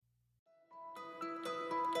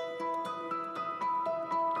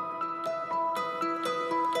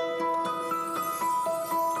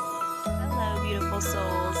beautiful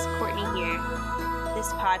souls, Courtney here.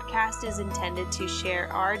 This podcast is intended to share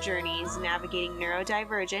our journeys navigating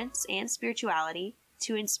neurodivergence and spirituality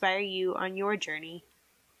to inspire you on your journey.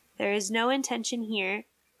 There is no intention here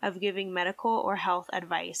of giving medical or health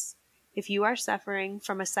advice. If you are suffering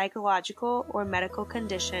from a psychological or medical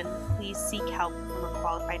condition, please seek help from a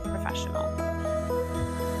qualified professional.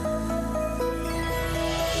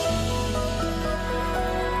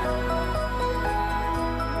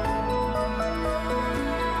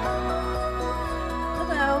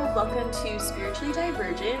 Welcome to Spiritually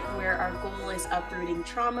Divergent, where our goal is uprooting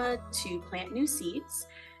trauma to plant new seeds.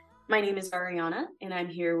 My name is Ariana, and I'm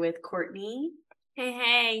here with Courtney.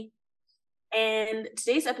 Hey. And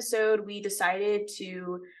today's episode, we decided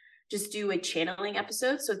to just do a channeling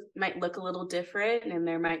episode, so it might look a little different, and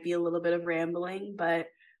there might be a little bit of rambling, but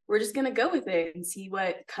we're just going to go with it and see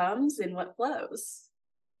what comes and what flows.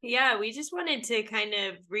 Yeah, we just wanted to kind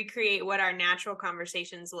of recreate what our natural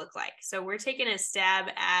conversations look like. So we're taking a stab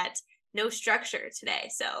at no structure today.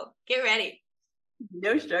 So get ready.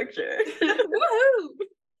 No structure. Woohoo!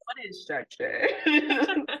 What is structure?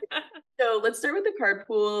 So let's start with the card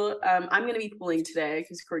pool. I'm going to be pulling today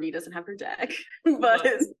because Courtney doesn't have her deck. But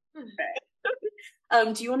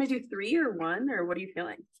do you want to do 3 or 1, or what are you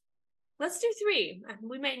feeling? Let's do 3.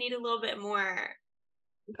 We might need a little bit more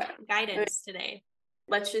guidance today.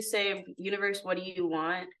 Let's just say, universe, what do you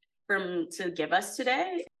want to give us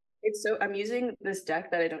today? I'm using this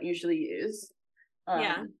deck that I don't usually use.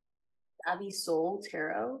 Abby Soul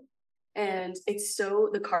Tarot. And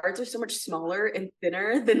the cards are so much smaller and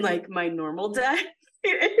thinner than like my normal deck.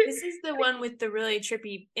 This is the one with the really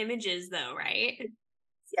trippy images though, right?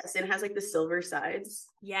 Yes, it has like the silver sides.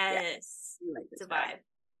 Yes. Yeah, like it's a vibe.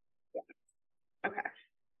 Yeah. Okay.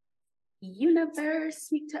 Universe,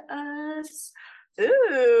 speak to us.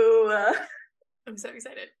 Ooh. I'm so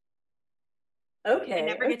excited. Okay. I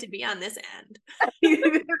never get to be on this end.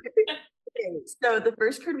 Okay, so the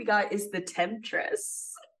first card we got is the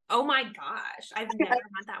Temptress. Oh my gosh. I've never had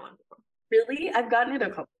that one before. Really? I've gotten it a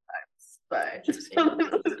couple times, but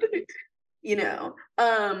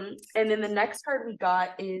and then the next card we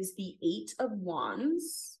got is the 8 of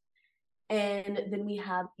Wands. And then we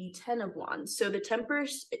have the 10 of Wands. So the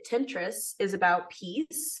Temptress is about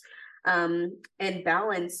peace and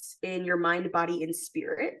balance in your mind, body, and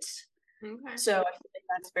spirit. Okay. So I feel like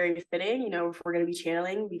that's very fitting. If we're going to be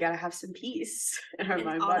channeling, we got to have some peace in our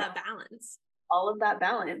mind, body. That balance. All of that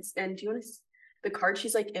balance. And do you want to the card?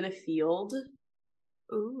 She's like in a field.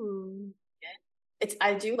 Ooh.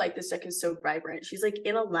 I do like this deck is so vibrant. She's like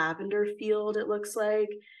in a lavender field, it looks like.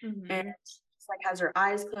 Mm-hmm. And she's like has her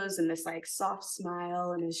eyes closed and this like soft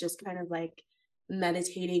smile and is just kind of like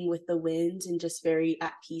meditating with the wind and just very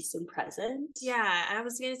at peace and present. Yeah, I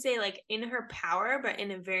was gonna say like in her power, but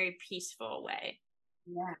in a very peaceful way.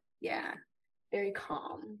 Yeah, very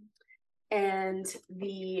calm. And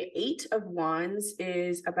the 8 of Wands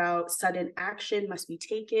is about sudden action must be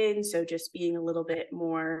taken, so just being a little bit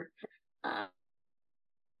more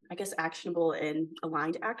actionable and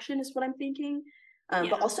aligned action is what I'm thinking,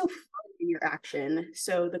 but also fun in your action.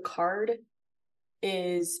 So the card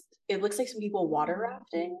it looks like some people water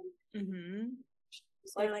rafting. Mm-hmm.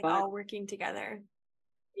 It's they're like all working together.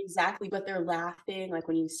 Exactly, but they're laughing, like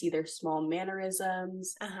when you see their small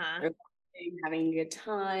mannerisms. They're laughing, having a good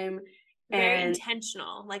time. Very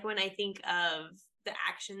intentional. Like when I think of the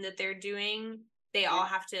action that they're doing, they all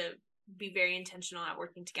have to be very intentional at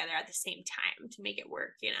working together at the same time to make it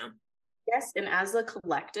work, Yes, and as a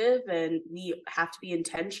collective, and we have to be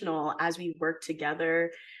intentional as we work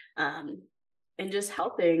together, and just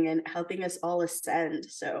helping us all ascend.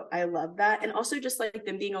 So I love that. And also just like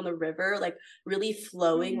them being on the river, like really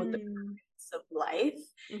flowing with the currents of life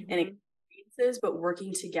and experiences, but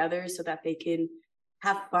working together so that they can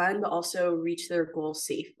have fun, but also reach their goal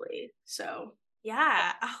safely. So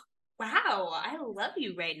yeah. Oh, wow. I love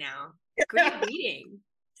you right now. Great reading.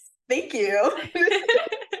 Thank you.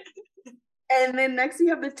 And then next we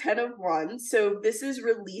have the 10 of Wands. So this is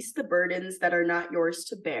release the burdens that are not yours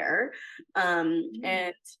to bear.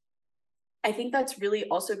 And I think that's really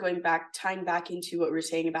also tying back into what we were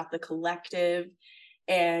saying about the collective.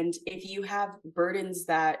 And if you have burdens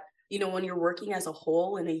that, when you're working as a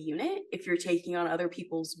whole in a unit, if you're taking on other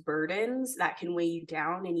people's burdens, that can weigh you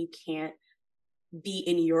down and you can't be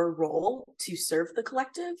in your role to serve the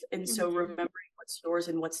collective. And so remembering what's yours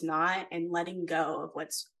and what's not, and letting go of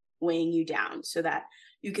what's weighing you down so that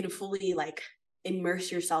you can fully like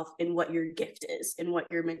immerse yourself in what your gift is and what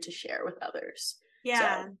you're meant to share with others.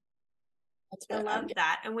 Yeah. So I love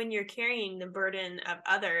that. And when you're carrying the burden of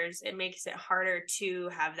others, it makes it harder to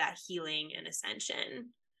have that healing and ascension.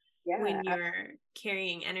 Yeah. when you're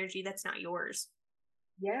carrying energy that's not yours.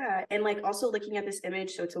 Yeah. And like also looking at this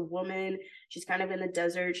image, so it's a woman, she's kind of in the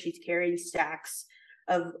desert, she's carrying stacks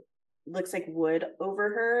of looks like wood over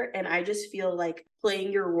her. And I just feel like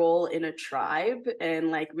playing your role in a tribe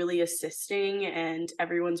and like really assisting, and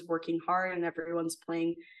everyone's working hard and everyone's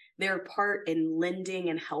playing their part in lending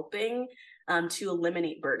and helping to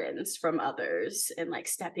eliminate burdens from others and like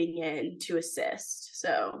stepping in to assist.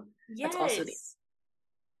 So that's also the Yes.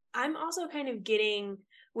 I'm also kind of getting,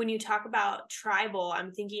 when you talk about tribal,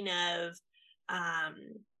 I'm thinking of um,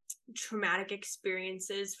 traumatic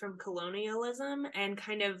experiences from colonialism and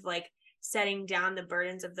kind of like setting down the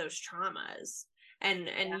burdens of those traumas and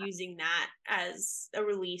yeah. using that as a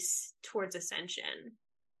release towards ascension.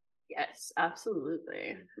 Yes,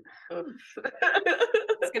 absolutely.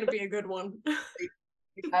 It's going to be a good one.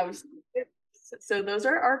 So those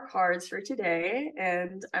are our cards for today,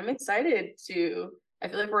 and I'm excited to. I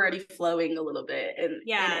feel like we're already flowing a little bit in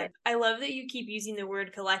Yeah, it. I love that you keep using the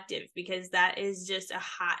word collective because that is just a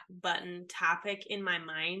hot button topic in my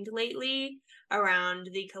mind lately around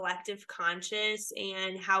the collective conscious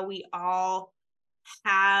and how we all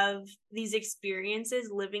have these experiences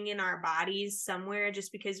living in our bodies somewhere.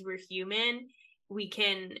 Just because we're human, we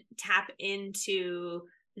can tap into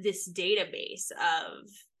this database of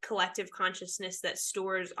collective consciousness that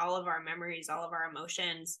stores all of our memories, all of our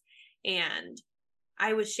emotions. And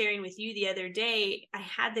I was sharing with you the other day, I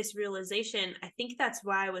had this realization. I think that's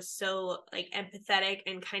why I was so like empathetic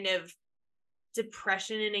and kind of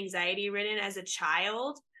depression and anxiety ridden as a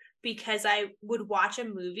child, because I would watch a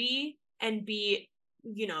movie and be,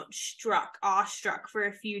 awestruck for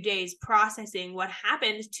a few days, processing what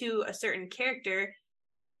happened to a certain character,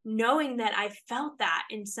 knowing that I felt that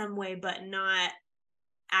in some way, but not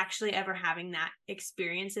actually ever having that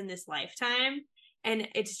experience in this lifetime. And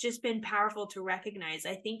it's just been powerful to recognize.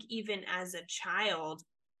 I think even as a child,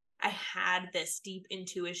 I had this deep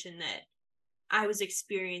intuition that I was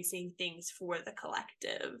experiencing things for the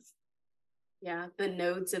collective. Yeah, the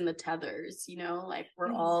nodes and the tethers, like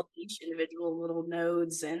we're all each individual little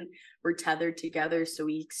nodes and we're tethered together so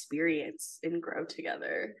we experience and grow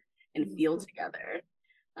together and feel together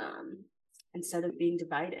instead of being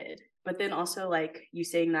divided. But then also, like you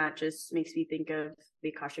saying that just makes me think of the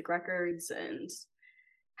Akashic Records and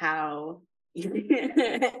how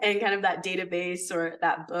and kind of that database or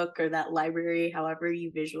that book or that library, however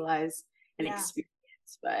you visualize and experience.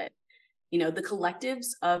 But the collectives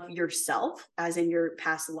of yourself, as in your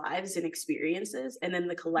past lives and experiences, and then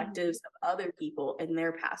the collectives of other people in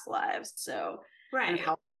their past lives. So, right. And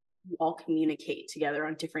how you all communicate together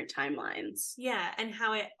on different timelines. Yeah, and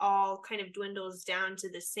how it all kind of dwindles down to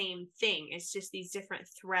the same thing. It's just these different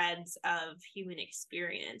threads of human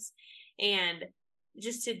experience. And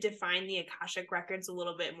just to define the Akashic Records a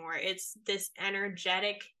little bit more, it's this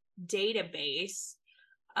energetic database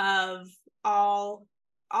of all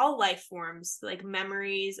life forms, like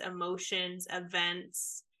memories, emotions,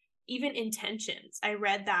 events, even intentions. I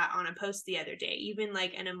read that on a post the other day. Even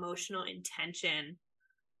like an emotional intention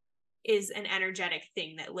is an energetic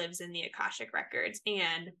thing that lives in the Akashic Records.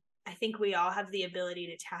 And I think we all have the ability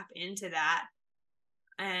to tap into that,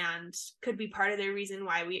 and could be part of the reason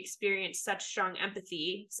why we experience such strong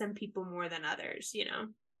empathy, some people more than others.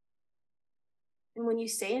 And when you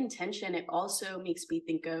say intention, it also makes me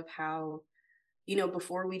think of how,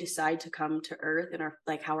 before we decide to come to earth and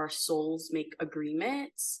how our souls make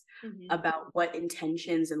agreements about what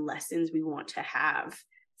intentions and lessons we want to have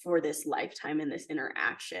for this lifetime and this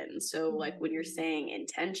interaction. So like when you're saying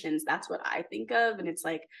intentions, that's what I think of. And it's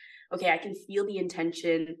like, okay, I can feel the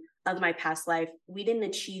intention of my past life. We didn't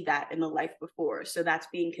achieve that in the life before. So that's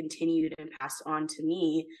being continued and passed on to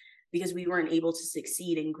me because we weren't able to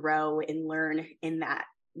succeed and grow and learn in that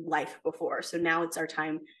life before. So now it's our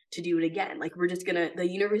time to do it again. Like the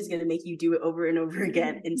universe is gonna make you do it over and over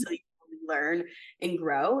again until you learn and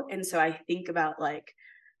grow. And so I think about like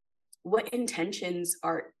what intentions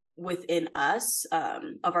are within us of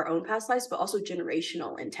our own past lives, but also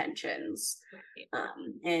generational intentions,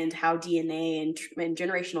 and how DNA and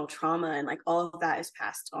generational trauma and like all of that is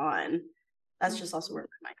passed on. That's just also where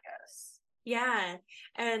my mind goes. Yeah.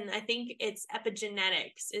 And I think it's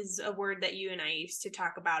epigenetics is a word that you and I used to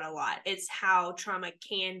talk about a lot. It's how trauma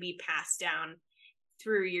can be passed down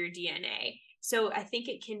through your DNA. So I think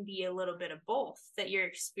it can be a little bit of both, that you're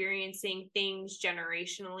experiencing things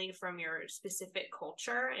generationally from your specific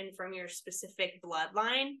culture and from your specific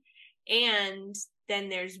bloodline. And then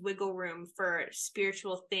there's wiggle room for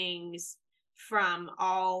spiritual things from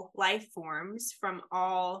all life forms, from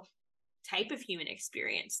all type of human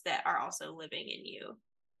experience that are also living in you.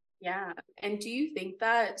 Yeah. And do you think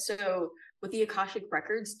that, so with the Akashic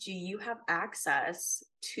records, do you have access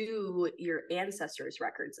to your ancestors'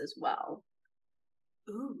 records as well?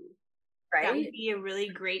 Ooh, that would Right? be a really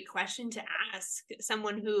great question to ask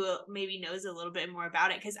someone who maybe knows a little bit more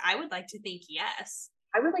about it, because I would like to think yes.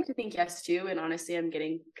 I would like to think yes too. And honestly, I'm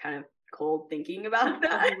getting kind of cold thinking about Oh,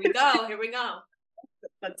 that. here we go. Here we go.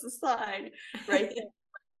 That's a sign, right?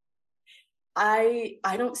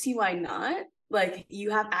 I don't see why not. Like,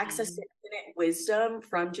 you have access to infinite wisdom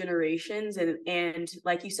from generations, and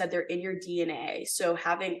like you said, they're in your DNA. So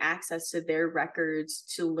having access to their records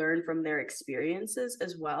to learn from their experiences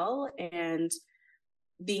as well, and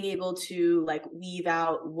being able to like weave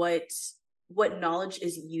out what knowledge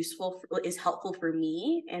is is helpful for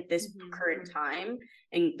me at this current time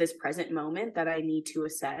in this present moment that I need to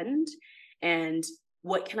ascend, and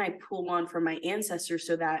what can I pull on from my ancestors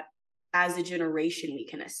so that as a generation we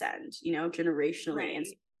can ascend, generationally, Right. and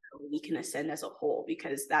we can ascend as a whole,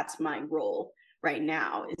 because that's my role right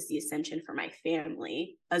now, is the ascension for my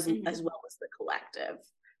family as well as the collective.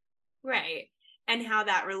 Right. And how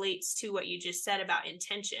that relates to what you just said about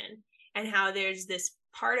intention, and how there's this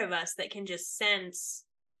part of us that can just sense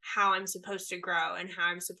how I'm supposed to grow and how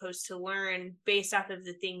I'm supposed to learn based off of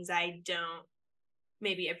the things I don't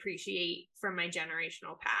maybe appreciate from my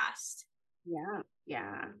generational past. Yeah.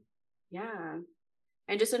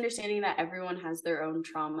 And just understanding that everyone has their own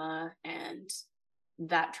trauma, and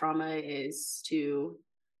that trauma is to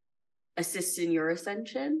assist in your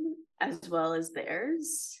ascension as well as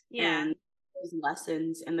theirs. Yeah. And those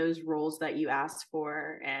lessons and those roles that you ask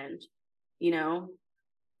for, and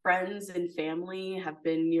friends and family have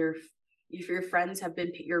been if your friends have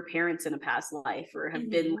been your parents in a past life, or have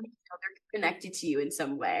been like, they're connected to you in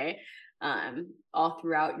some way, all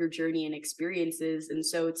throughout your journey and experiences. And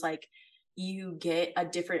so it's like you get a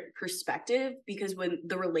different perspective, because when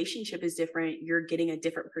the relationship is different, you're getting a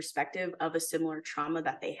different perspective of a similar trauma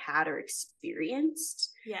that they had or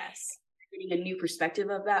experienced. Yes. Getting a new perspective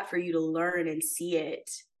of that for you to learn and see it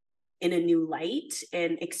in a new light,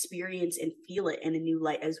 and experience and feel it in a new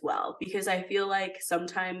light as well. Because I feel like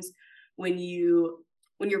sometimes when your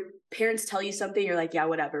parents tell you something, you're like, yeah,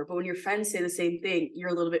 whatever. But when your friends say the same thing, you're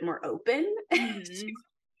a little bit more open.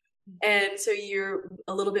 And so you're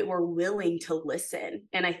a little bit more willing to listen.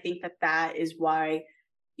 And I think that is why,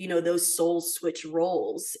 those souls switch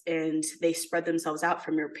roles, and they spread themselves out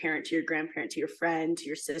from your parent to your grandparent to your friend to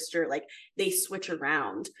your sister. Like, they switch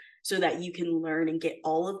around so that you can learn and get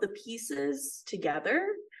all of the pieces together.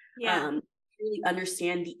 Yeah. Really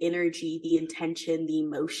understand the energy, the intention, the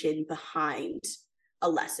emotion behind a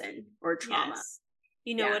lesson or trauma. Yes.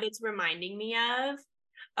 You know what it's reminding me of?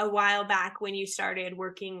 A while back when you started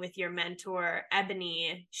working with your mentor,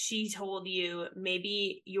 Ebony, she told you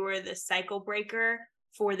maybe you're the cycle breaker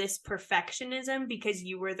for this perfectionism because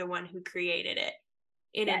you were the one who created it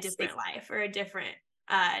in a different life or a different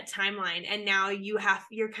timeline. And now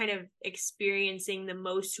you're kind of experiencing the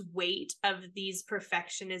most weight of these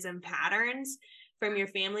perfectionism patterns from your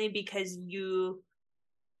family, because you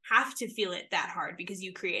have to feel it that hard because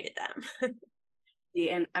you created them.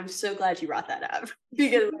 And I'm so glad you brought that up,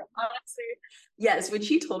 because honestly, yes, when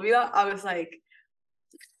she told me that, I was like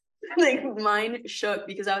mine shook,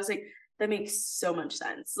 because I was like, that makes so much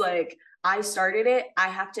sense. Like, I started it, I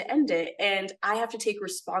have to end it, and I have to take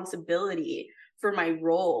responsibility for my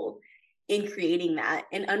role in creating that,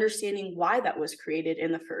 and understanding why that was created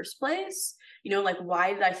in the first place. Like,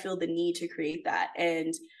 why did I feel the need to create that?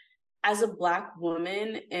 And as a Black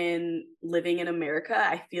woman and living in America,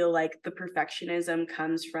 I feel like the perfectionism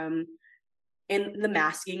comes from, and the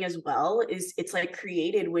masking as well, it's like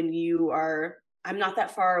created when I'm not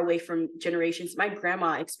that far away from generations. My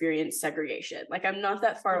grandma experienced segregation. Like, I'm not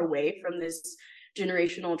that far away from this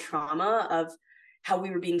generational trauma of how we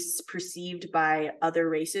were being perceived by other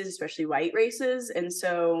races, especially white races. And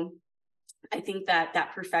so I think that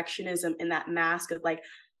perfectionism and that mask of like,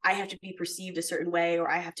 I have to be perceived a certain way, or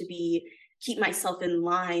I have to keep myself in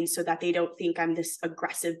line so that they don't think I'm this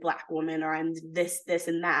aggressive Black woman, or I'm this,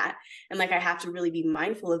 and that. And like, I have to really be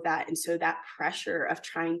mindful of that. And so that pressure of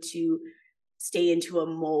trying to stay into a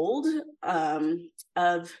mold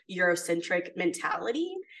of Eurocentric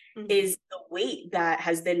mentality is the weight that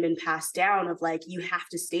has then been passed down of like, you have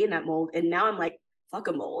to stay in that mold. And now I'm like, fuck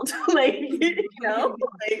a mold. Like,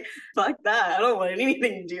 like, fuck that. I don't want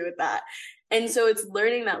anything to do with that. And so it's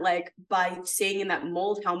learning that, like, by staying in that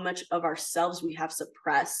mold, how much of ourselves we have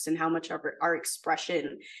suppressed, and how much of our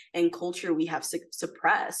expression and culture we have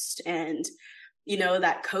suppressed. And,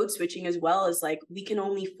 that code switching as well is like, we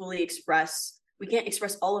can't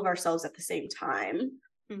express all of ourselves at the same time.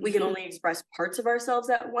 we can only express parts of ourselves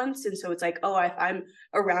at once. And so it's like, oh, if I'm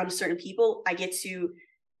around certain people, I get to,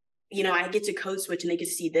 I get to code switch and they get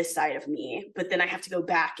to see this side of me, but then I have to go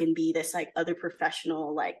back and be this like other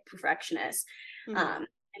professional, like perfectionist.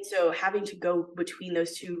 And so having to go between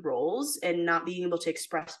those two roles and not being able to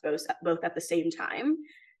express both at the same time,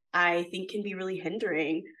 I think can be really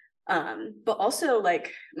hindering. But also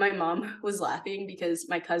like my mom was laughing because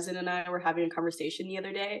my cousin and I were having a conversation the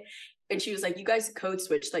other day, and she was like, you guys code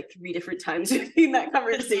switched like 3 different times in that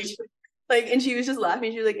conversation. Like, and she was just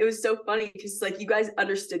laughing. She was like, it was so funny because like you guys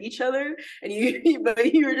understood each other and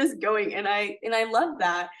but you were just going. And I love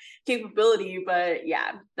that capability. But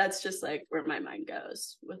yeah, that's just like where my mind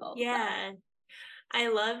goes with all of that. Yeah. I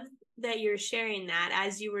love that you're sharing that.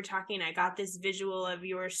 As you were talking, I got this visual of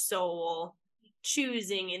your soul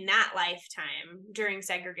choosing in that lifetime during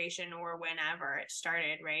segregation or whenever it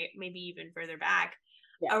started, right? Maybe even further back,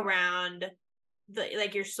 around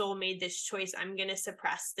like your soul made this choice. I'm going to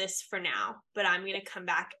suppress this for now, but I'm going to come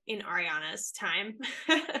back in Ariana's time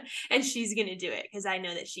and she's going to do it because I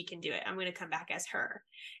know that she can do it. I'm going to come back as her.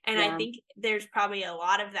 And I think there's probably a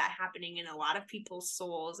lot of that happening in a lot of people's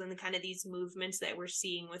souls and kind of these movements that we're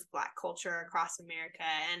seeing with Black culture across America.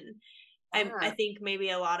 And I think maybe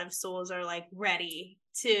a lot of souls are like ready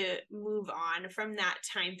to move on from that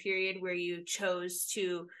time period where you chose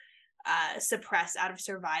to suppress out of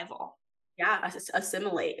survival. Yeah,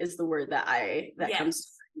 assimilate is the word that comes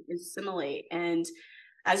to assimilate. And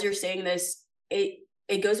as you're saying this,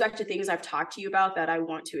 it goes back to things I've talked to you about that I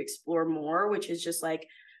want to explore more, which is just like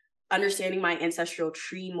understanding my ancestral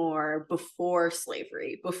tree more before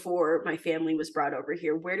slavery, before my family was brought over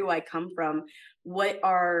here. Where do I come from? What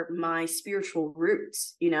are my spiritual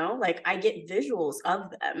roots? Like I get visuals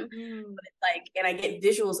of them, and I get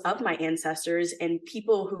visuals of my ancestors and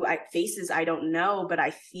people faces I don't know, but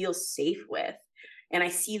I feel safe with. And I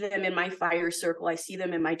see them in my fire circle. I see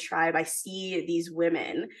them in my tribe. I see these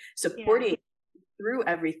women supporting through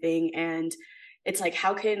everything. And it's like,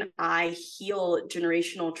 how can I heal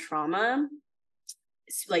generational trauma,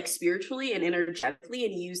 like spiritually and energetically,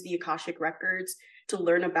 and use the Akashic records to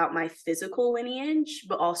learn about my physical lineage,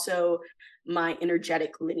 but also my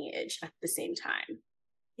energetic lineage at the same time?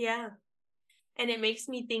 Yeah. And it makes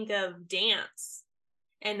me think of dance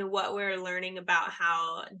and what we're learning about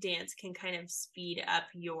how dance can kind of speed up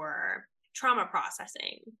your trauma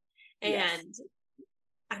processing. And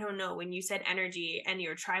I don't know, when you said energy and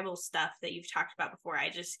your tribal stuff that you've talked about before, I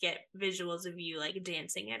just get visuals of you like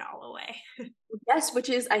dancing it all away. Yes, which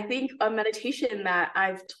is, I think, a meditation that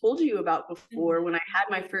I've told you about before when I had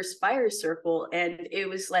my first fire circle. And it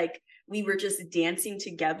was like, we were just dancing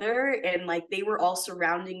together and like they were all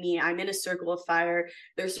surrounding me. I'm in a circle of fire.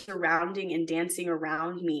 They're surrounding and dancing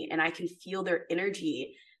around me. And I can feel their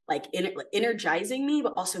energy, like energizing me,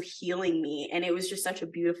 but also healing me. And it was just such a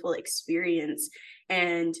beautiful experience.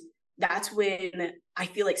 And that's when I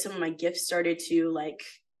feel like some of my gifts started to like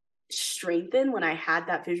strengthen, when I had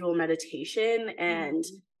that visual meditation. And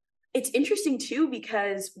it's interesting too,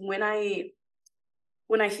 because when I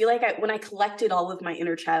feel like when I collected all of my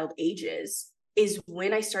inner child ages is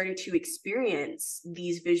when I started to experience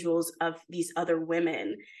these visuals of these other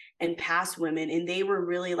women and past women. And they were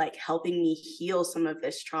really like helping me heal some of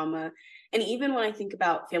this trauma. And even when I think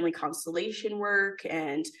about family constellation work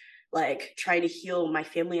and like trying to heal my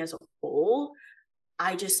family as a whole,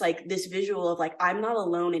 I just like this visual of like, I'm not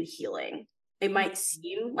alone in healing. It might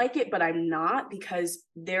seem like it, but I'm not, because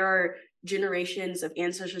there are generations of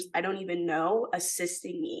ancestors I don't even know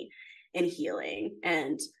assisting me in healing.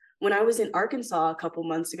 And when I was in Arkansas a couple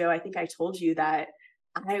months ago, I think I told you that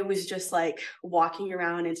I was just like walking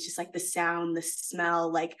around and it's just like the sound, the smell,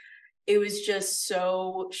 like it was just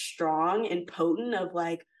so strong and potent of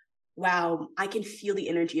like, wow, I can feel the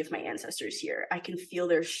energy of my ancestors here. I can feel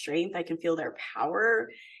their strength. I can feel their power.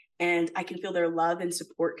 And I can feel their love and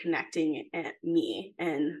support connecting me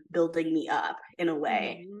and building me up in a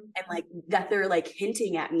way. And like that they're like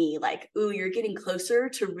hinting at me like, ooh, you're getting closer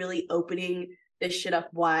to really opening this shit up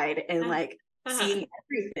wide and like seeing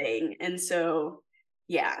everything. And so,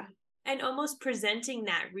 yeah. And almost presenting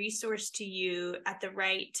that resource to you at the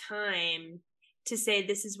right time to say,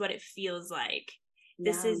 this is what it feels like.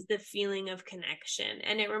 This is the feeling of connection.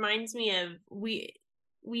 And it reminds me of we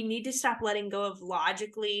need to stop letting go of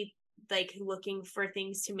logically like looking for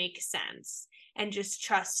things to make sense and just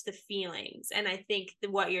trust the feelings. And I think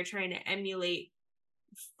that what you're trying to emulate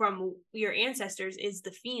from your ancestors is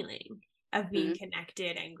the feeling of being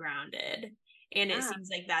connected and grounded. And it seems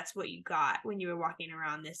like that's what you got when you were walking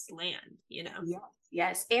around this land, you know?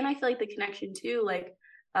 Yes. And I feel like the connection too, like,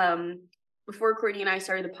 before Courtney and I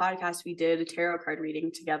started the podcast, we did a tarot card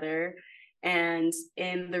reading together. And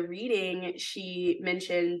in the reading, she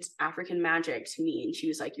mentioned African magic to me. And she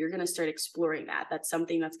was like, you're going to start exploring that. That's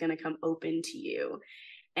something that's going to come open to you.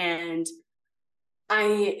 And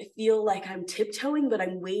I feel like I'm tiptoeing, but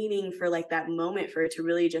I'm waiting for like that moment for it to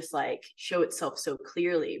really just like show itself so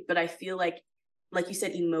clearly. But I feel like you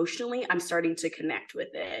said, emotionally, I'm starting to connect with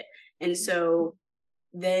it. And so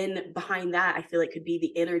then behind that, I feel like could be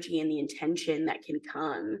the energy and the intention that can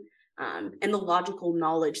come, and the logical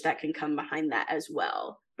knowledge that can come behind that as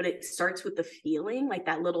well. But it starts with the feeling, like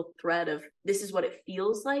that little thread of this is what it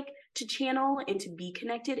feels like to channel and to be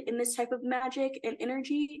connected in this type of magic and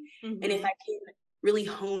energy. And if I can really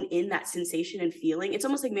hone in that sensation and feeling, it's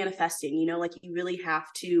almost like manifesting, you know, like you really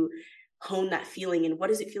have to hone that feeling. And what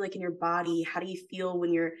does it feel like in your body? How do you feel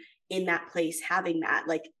when you're in that place having that?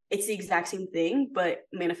 Like, it's the exact same thing, but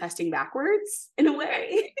manifesting backwards in a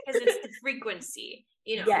way. Because it's the frequency,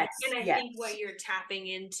 you know. Yes, and I think what you're tapping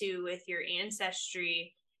into with your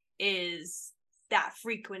ancestry is that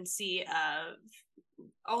frequency of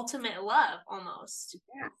ultimate love, almost.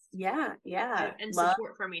 Yeah. And love,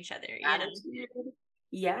 support from each other, you know?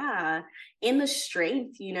 Yeah. And the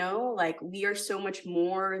strength, you know, like we are so much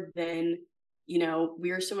more than, you know,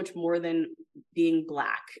 we are so much more than being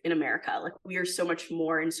Black in America. Like we are so much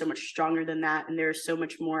more and so much stronger than that. And there's so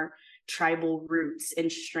much more tribal roots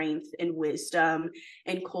and strength and wisdom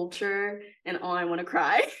and culture. And oh, I want to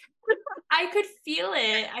cry. I could feel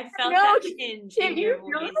it. I felt that tinge in your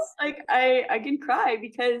voice. Like I can cry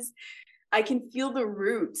because I can feel the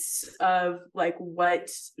roots of like what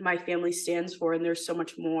my family stands for, and there's so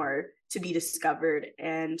much more to be discovered.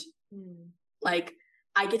 And like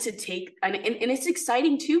I get to take, and it's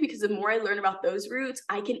exciting too, because the more I learn about those roots,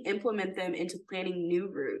 I can implement them into planning new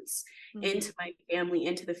roots into my family,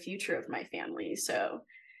 into the future of my family. So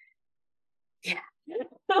yeah,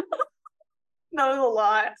 that was a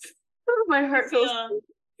lot. My heart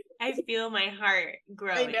I feel my heart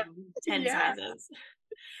growing 10 sizes.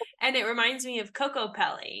 And it reminds me of Coco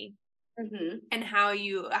Pelli and how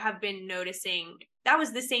you have been noticing. That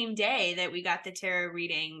was the same day that we got the tarot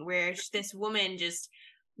reading where this woman just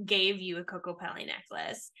gave you a Coco Pelli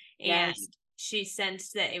necklace. And she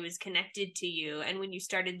sensed that it was connected to you. And when you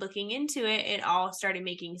started looking into it, it all started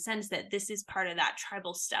making sense that this is part of that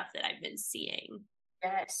tribal stuff that I've been seeing.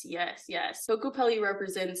 Yes. Coco Pelli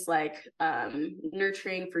represents like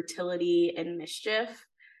nurturing, fertility, and mischief,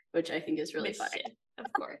 which I think is really funny. Of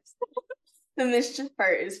course. The mischief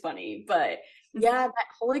part is funny, but yeah, that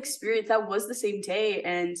whole experience, that was the same day.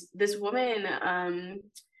 And this woman,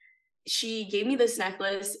 she gave me this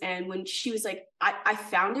necklace, and when she was like, I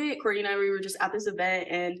found it, Courtney and I, we were just at this event,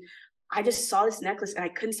 and I just saw this necklace and I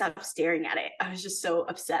couldn't stop staring at it. I was just so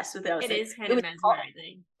obsessed with it. It is kind of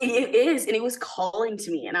mesmerizing. It is. And it was calling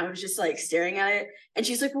to me. And I was just like staring at it. And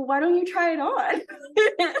she's like, well, why don't you try it on?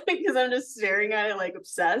 Because I'm just staring at it like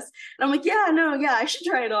obsessed. And I'm like, I should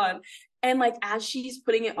try it on. And like, as she's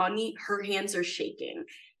putting it on me, her hands are shaking.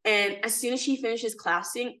 And as soon as she finishes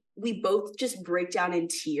clasping, we both just break down in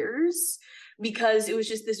tears, because it was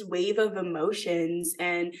just this wave of emotions.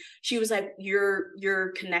 And she was like,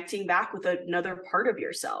 you're connecting back with another part of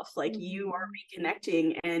yourself. Like you are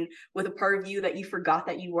reconnecting and with a part of you that you forgot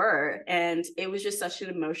that you were. And it was just such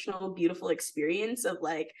an emotional, beautiful experience of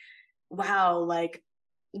like, wow, like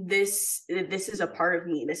this is a part of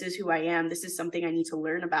me. This is who I am. This is something I need to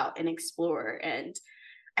learn about and explore. And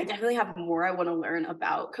I definitely have more I want to learn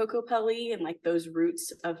about Coco Pelli and like those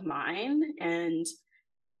roots of mine.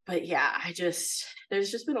 But yeah,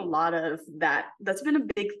 there's just been a lot of that. That's been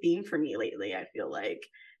a big theme for me lately, I feel like,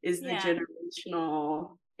 is the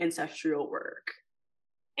generational ancestral work.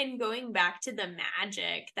 And going back to the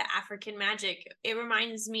magic, the African magic, it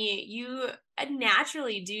reminds me you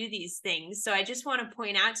naturally do these things. So I just want to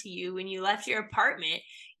point out to you, when you left your apartment,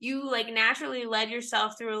 you like naturally led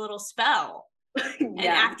yourself through a little spell. And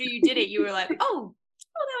after you did it, you were like, oh,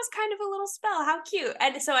 that was kind of a little spell. How cute.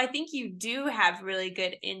 And so I think you do have really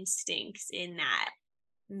good instincts in that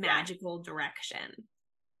magical direction.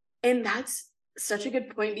 And that's such a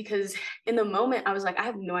good point, because in the moment I was like, I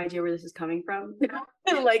have no idea where this is coming from.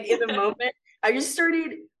 Like in the moment, I just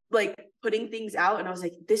started like putting things out, and I was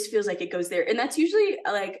like, this feels like it goes there. And that's usually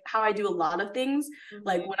like how I do a lot of things.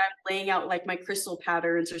 Like when I'm laying out like my crystal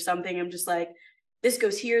patterns or something, I'm just like, this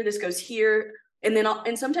goes here, this goes here. And then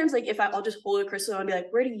and sometimes like if I'll just hold a crystal and be like,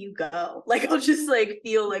 where do you go? Like I'll just like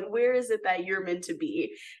feel like, where is it that you're meant to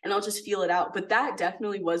be? And I'll just feel it out. But that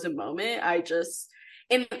definitely was a moment. I just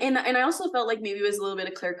and I also felt like maybe it was a little bit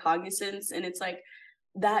of claircognizance. And it's like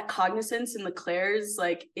that cognizance and the clairs,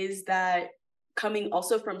 like, is that coming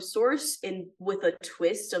also from source and with a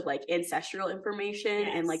twist of like ancestral information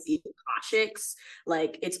and like the Akashics,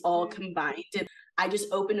 like it's all combined. And I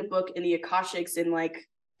just opened a book in the Akashics and like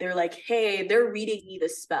they're like, hey, they're reading me the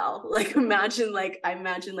spell. Like I imagine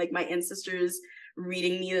like my ancestors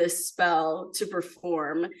reading me this spell to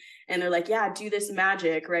perform, and they're like, yeah, do this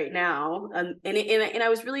magic right now. And I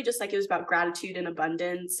was really just like, it was about gratitude and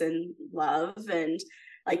abundance and love and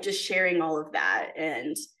like just sharing all of that.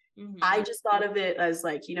 And I just thought of it as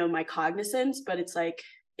like, you know, my cognizance, but it's like,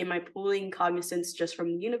 am I pulling cognizance just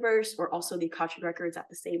from the universe or also the Akashic records at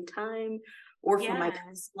the same time, or from my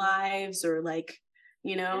past lives, or like,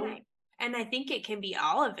 you know? And I think it can be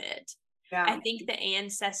all of it. Yeah. I think the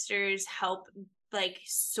ancestors help like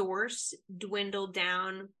source dwindle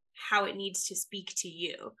down how it needs to speak to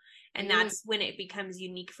you. And that's when it becomes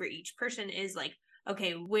unique for each person, is like,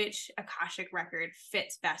 okay, which Akashic record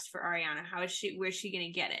fits best for Ariana? Where's she going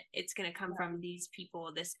to get it? It's going to come from these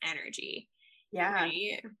people, this energy. Yeah.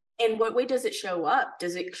 Right? And what way does it show up?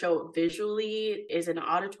 Does it show up visually? Is it an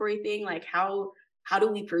auditory thing? Like how do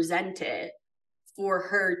we present it for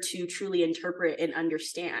her to truly interpret and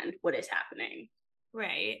understand what is happening?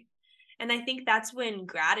 Right. And I think that's when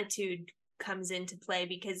gratitude comes into play,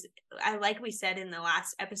 because like we said in the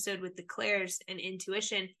last episode with the clairs and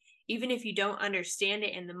intuition, even if you don't understand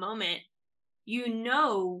it in the moment, you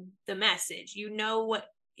know the message, you know what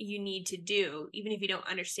you need to do, even if you don't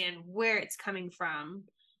understand where it's coming from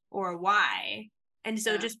or why. And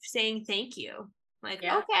so just saying thank you, like,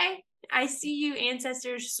 okay, I see you,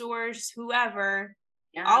 ancestors, source, whoever,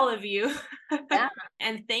 all of you.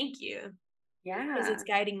 And thank you. Yeah. Because it's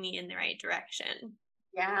guiding me in the right direction.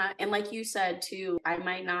 Yeah. And like you said too, I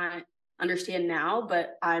might not understand now,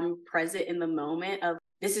 but I'm present in the moment of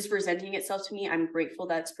this is presenting itself to me. I'm grateful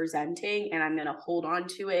that it's presenting, and I'm going to hold on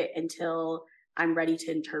to it until I'm ready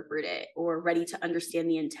to interpret it or ready to understand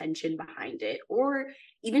the intention behind it, or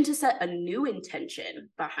even to set a new intention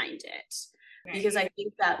behind it. Right. Because I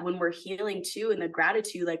think that when we're healing too, in the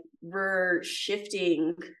gratitude, like we're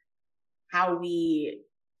shifting how we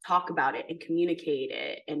talk about it and communicate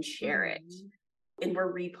it and share it. And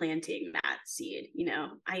we're replanting that seed. You know,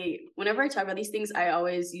 whenever I talk about these things, I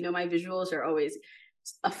always, you know, my visuals are always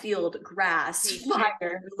a field, grass,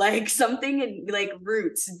 fire, like something in like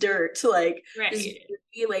roots, dirt, like just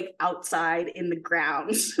be like outside in the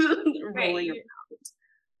ground, rolling around.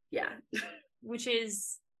 Yeah. Which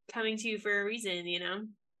is coming to you for a reason, you know?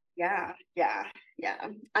 Yeah.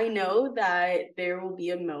 I know that there will be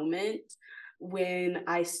a moment when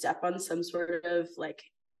I step on some sort of like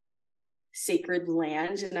sacred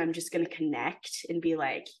land and I'm just going to connect and be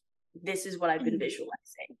like, this is what I've been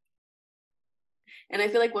visualizing. And I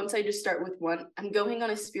feel like once I just start with one, I'm going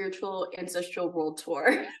on a spiritual ancestral world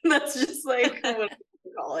tour. That's just like what I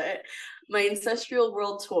call it. My ancestral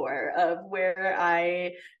world tour, of where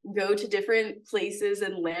I go to different places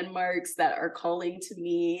and landmarks that are calling to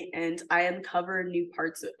me, and I uncover new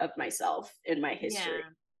parts of myself in my history.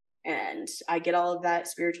 And I get all of that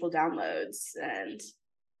spiritual downloads, and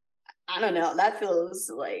I don't know, that feels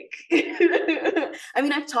like I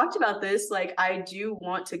mean, I've talked about this, like I do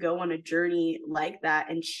want to go on a journey like that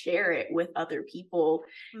and share it with other people.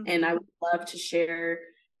 And I would love to share,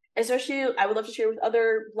 especially I would love to share with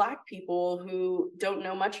other Black people who don't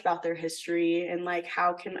know much about their history, and like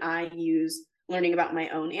how can I use learning about my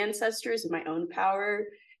own ancestors and my own power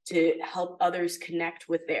to help others connect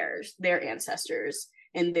with their ancestors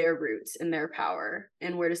and their roots and their power,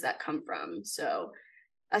 and where does that come from. So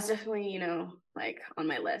that's definitely, you know, like on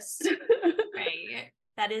my list. Right.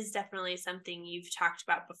 That is definitely something you've talked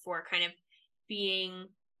about before, kind of being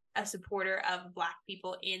a supporter of Black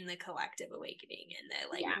people in the collective awakening and the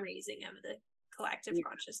like raising of the collective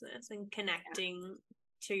consciousness and connecting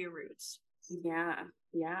to your roots. Yeah.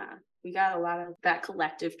 We got a lot of that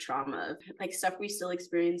collective trauma, like stuff we still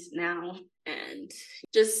experience now, and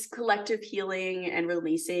just collective healing and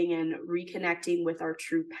releasing and reconnecting with our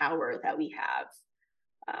true power that we have.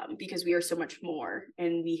 Because we are so much more,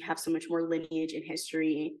 and we have so much more lineage and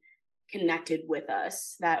history connected with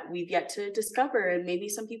us that we've yet to discover. And maybe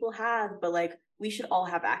some people have, but like we should all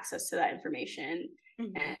have access to that information.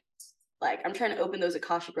 And like I'm trying to open those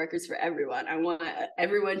Akashic records for everyone. I want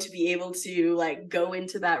everyone to be able to like go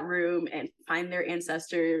into that room and find their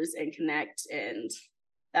ancestors and connect, and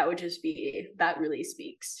that really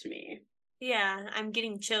speaks to me. Yeah, I'm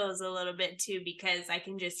getting chills a little bit too, because I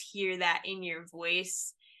can just hear that in your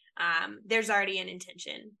voice. There's already an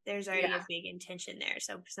intention. There's already a big intention there.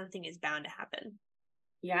 So something is bound to happen.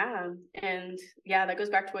 Yeah. And yeah, that goes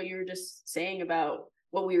back to what you were just saying about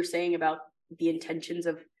what we were saying about the intentions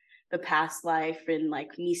of the past life and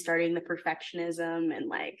like me starting the perfectionism and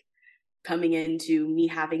like coming into me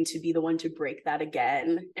having to be the one to break that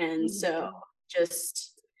again. And so just,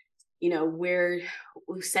 we're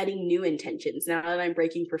setting new intentions. Now that I'm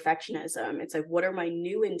breaking perfectionism, it's like, what are my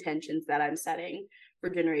new intentions that I'm setting for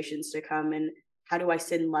generations to come? And how do I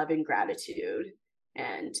send love and gratitude?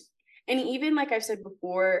 And even like I've said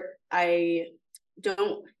before, I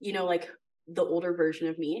don't, like the older version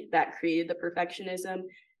of me that created the perfectionism,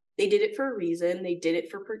 they did it for a reason. They did it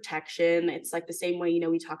for protection. It's like the same way,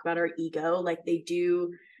 we talk about our ego, like they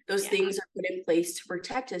do, those things are put in place to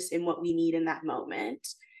protect us in what we need in that moment.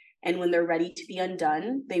 And when they're ready to be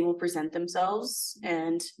undone, they will present themselves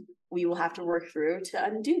and we will have to work through to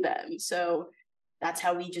undo them. So that's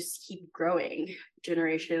how we just keep growing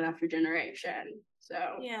generation after generation. So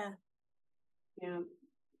yeah.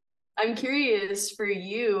 I'm curious for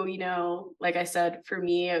you, like I said, for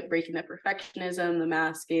me, breaking the perfectionism, the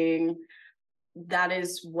masking, that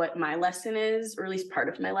is what my lesson is, or at least part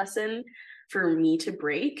of my lesson for me to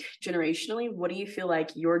break generationally. What do you feel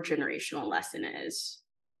like your generational lesson is?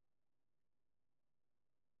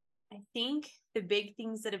 I think the big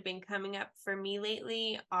things that have been coming up for me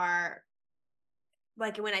lately are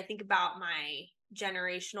like when I think about my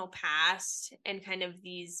generational past and kind of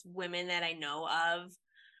these women that I know of,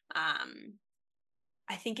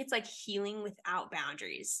 I think it's like healing without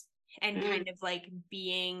boundaries and kind of like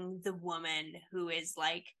being the woman who is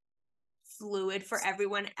like fluid for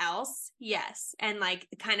everyone else. Yes. And like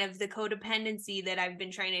kind of the codependency that I've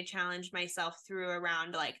been trying to challenge myself through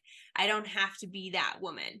around like, I don't have to be that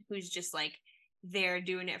woman who's just like there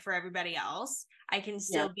doing it for everybody else. I can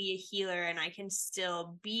still be a healer and I can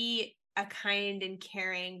still be a kind and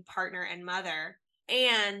caring partner and mother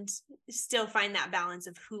and still find that balance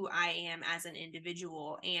of who I am as an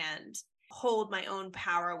individual and hold my own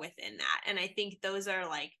power within that. And I think those are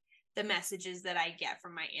like the messages that I get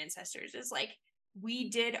from my ancestors is like, we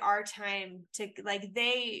did our time to like,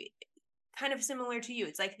 they kind of similar to you.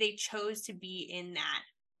 It's like they chose to be in that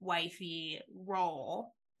wifey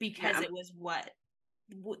role because it was what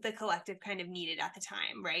the collective kind of needed at the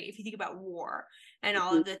time, right? If you think about war and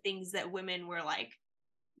all of the things that women were like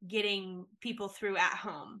getting people through at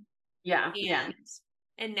home.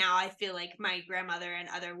 And now I feel like my grandmother and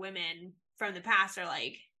other women from the past are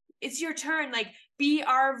like, it's your turn, like be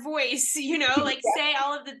our voice, like say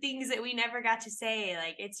all of the things that we never got to say,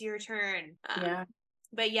 like it's your turn.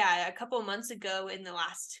 But yeah, a couple of months ago in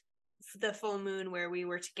the full moon where we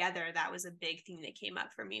were together, that was a big thing that came up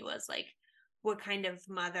for me was like, what kind of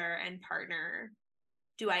mother and partner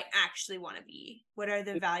do I actually want to be? What are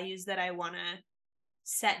the values that I want to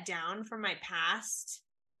set down from my past?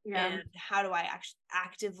 And how do I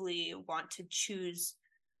actively want to choose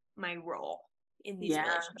my role in these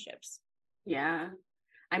relationships?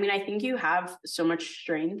 I mean, I think you have so much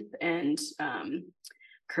strength and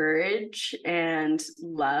courage and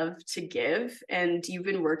love to give, and you've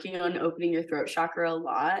been working on opening your throat chakra a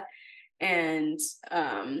lot. And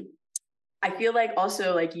I feel like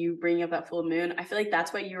also like you bringing up that full moon, I feel like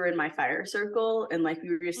that's why you were in my fire circle. And like we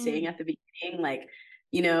were just saying at the beginning, like,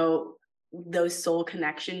 those soul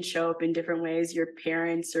connections show up in different ways. Your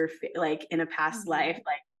parents or like in a past life,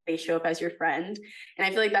 like they show up as your friend. And I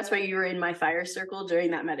feel like that's why you were in my fire circle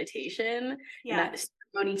during that meditation. And that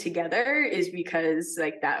ceremony together is because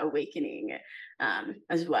like that awakening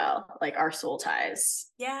as well, like our soul ties.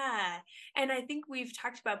 Yeah. And I think we've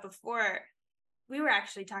talked about before, we were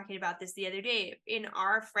actually talking about this the other day in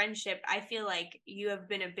our friendship. I feel like you have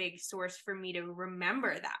been a big source for me to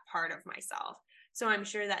remember that part of myself. So I'm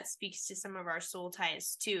sure that speaks to some of our soul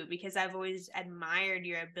ties too, because I've always admired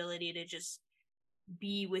your ability to just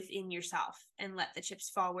be within yourself and let the chips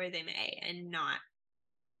fall where they may and not,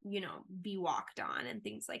 be walked on and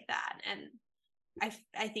things like that. And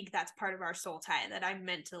I think that's part of our soul tie, that I'm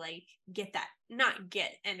meant to like not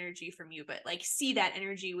get energy from you, but like see that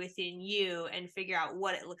energy within you and figure out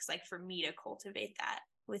what it looks like for me to cultivate that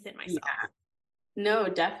within myself. No,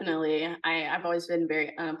 definitely. I've always been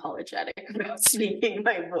very unapologetic about speaking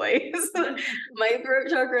my voice. My throat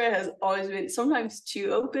chakra has always been sometimes too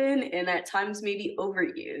open and at times maybe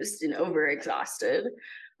overused and overexhausted,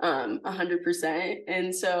 100%.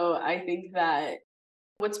 And so I think that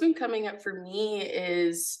what's been coming up for me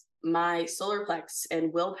is my solar plex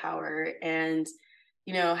and willpower, and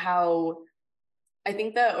how I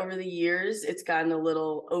think that over the years it's gotten a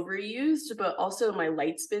little overused, but also my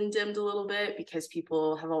light's been dimmed a little bit because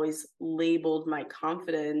people have always labeled my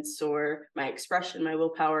confidence or my expression, my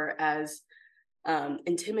willpower as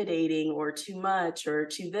intimidating or too much or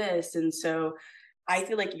too this. And so I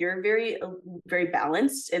feel like you're very, very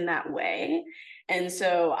balanced in that way. And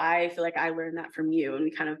so I feel like I learned that from you, and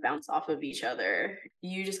we kind of bounce off of each other.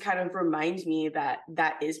 You just kind of remind me that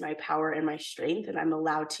that is my power and my strength, and I'm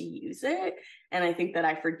allowed to use it. And I think that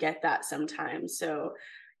I forget that sometimes. So,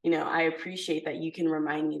 I appreciate that you can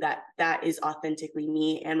remind me that that is authentically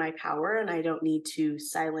me and my power, and I don't need to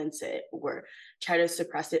silence it or try to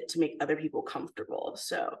suppress it to make other people comfortable.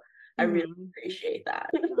 So I really appreciate that.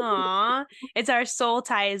 Aw, it's our soul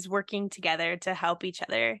ties working together to help each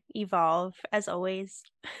other evolve, as always.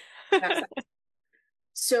 That's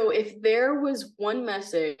So if there was one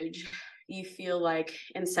message you feel like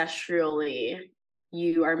ancestrally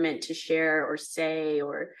you are meant to share or say,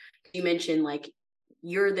 or you mentioned like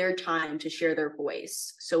you're their time to share their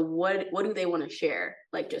voice. So what do they want to share?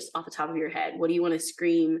 Like just off the top of your head, what do you want to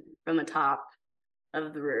scream from the top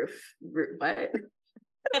of the roof? What?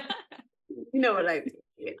 You know what I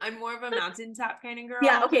mean. I'm more of a mountaintop kind of girl.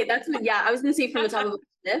 Yeah, okay, that's what, yeah, I was gonna say from the top of the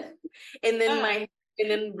cliff, and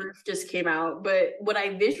then roof just came out, but what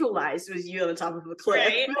I visualized was you on the top of a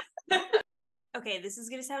cliff. Right? Okay, this is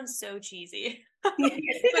gonna sound so cheesy.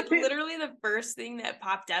 Like literally the first thing that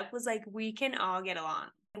popped up was like, we can all get along.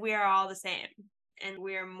 We are all the same, and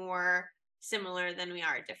we're more similar than we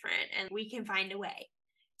are different, and we can find a way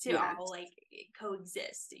to all like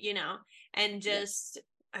coexist, and just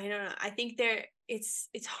I don't know. I think it's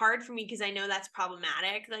hard for me because I know that's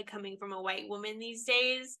problematic, like coming from a white woman these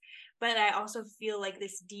days, but I also feel like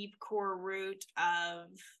this deep core root of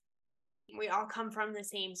we all come from the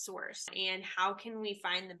same source, and how can we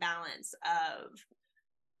find the balance of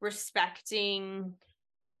respecting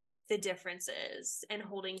the differences and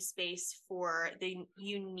holding space for the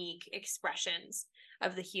unique expressions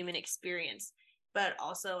of the human experience, but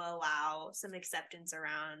also allow some acceptance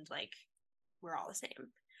around like we're all the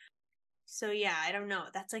same. So yeah, I don't know.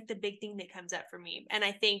 That's like the big thing that comes up for me. And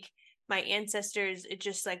I think my ancestors, it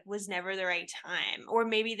just like was never the right time. Or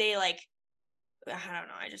maybe they like, I don't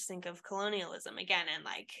know, I just think of colonialism again and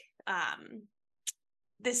like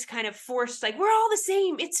this kind of forced like we're all the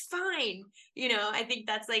same, it's fine. I think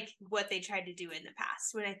that's like what they tried to do in the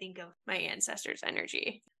past when I think of my ancestors'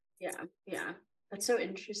 energy. Yeah, that's so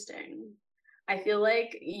interesting. I feel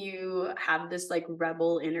like you have this like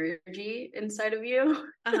rebel energy inside of you.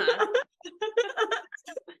 I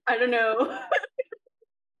don't know.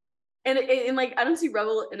 And like I don't see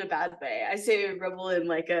rebel in a bad way. I say rebel in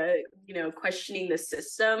like a questioning the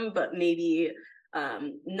system, but maybe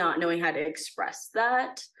not knowing how to express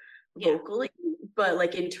that vocally, but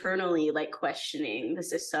like internally like questioning the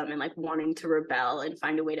system and like wanting to rebel and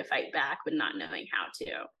find a way to fight back, but not knowing how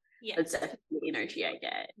to. Yes. That's definitely the energy I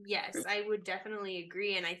get. Yes, I would definitely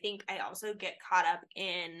agree. And I think I also get caught up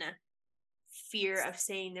in fear of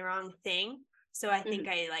saying the wrong thing. So I think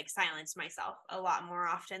I like silence myself a lot more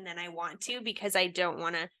often than I want to, because I don't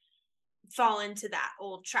want to fall into that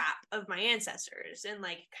old trap of my ancestors and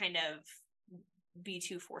like kind of be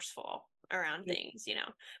too forceful around things,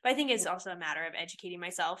 But I think it's also a matter of educating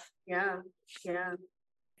myself. Yeah. I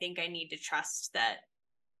think I need to trust that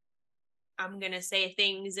I'm going to say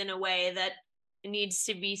things in a way that needs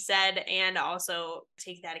to be said, and also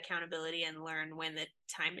take that accountability and learn when the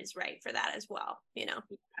time is right for that as well,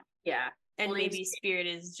 Yeah. And maybe spirit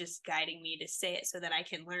is just guiding me to say it so that I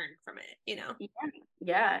can learn from it,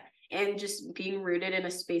 Yeah. And just being rooted in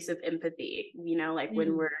a space of empathy, like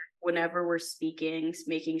whenever we're speaking,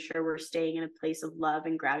 making sure we're staying in a place of love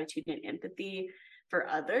and gratitude and empathy for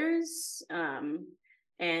others.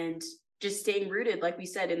 And just staying rooted, like we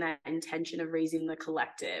said, in that intention of raising the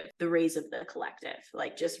collective, the raise of the collective,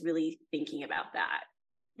 like just really thinking about that.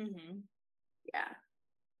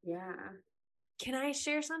 Yeah. Can I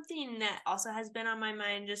share something that also has been on my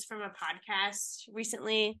mind just from a podcast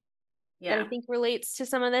recently that I think relates to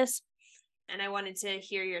some of this? And I wanted to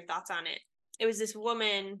hear your thoughts on it. It was this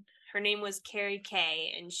woman, her name was Carrie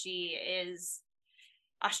Kay, and she is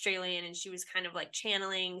Australian, and she was kind of like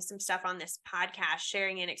channeling some stuff on this podcast,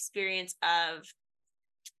 sharing an experience of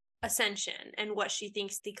ascension and what she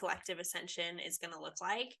thinks the collective ascension is going to look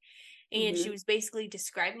like. And she was basically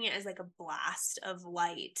describing it as like a blast of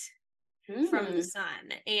light from the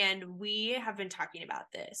sun. And we have been talking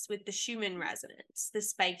about this with the Schumann resonance, the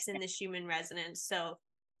spikes in the Schumann resonance. So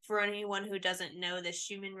for anyone who doesn't know, the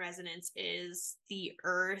Schumann resonance is the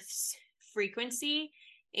Earth's frequency,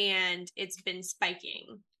 and it's been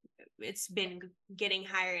spiking. It's been getting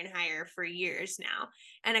higher and higher for years now.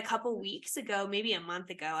 And a couple weeks ago, maybe a month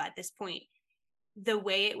ago at this point, the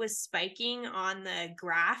way it was spiking on the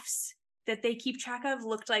graphs that they keep track of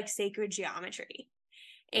looked like sacred geometry.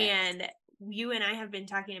 And you and I have been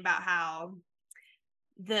talking about how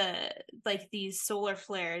these solar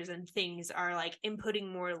flares and things are like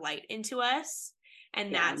inputting more light into us.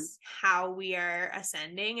 And Yeah. that's how we are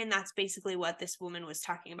ascending. And that's basically what this woman was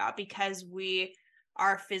talking about, because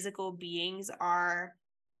our physical beings are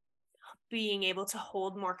being able to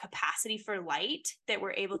hold more capacity for light, that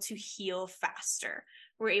we're able to heal faster.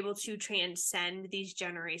 We're able to transcend these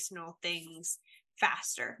generational things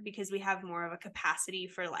faster because we have more of a capacity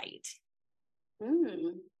for light.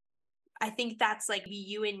 I think that's like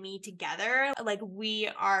you and me together. Like we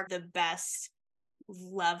are the best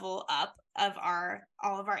level up of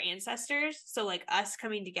all of our ancestors. So like us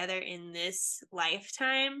coming together in this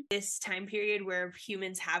lifetime, this time period where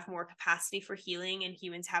humans have more capacity for healing and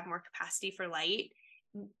humans have more capacity for light,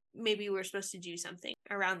 maybe we're supposed to do something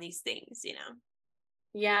around these things, you know?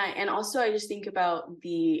 Yeah, and also I just think about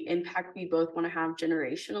the impact we both want to have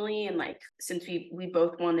generationally, and like since we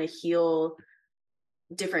both want to heal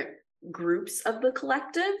different groups of the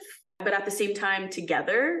collective, but at the same time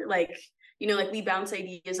together, like, you know, like we bounce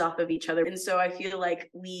ideas off of each other. And so I feel like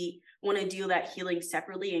we want to do that healing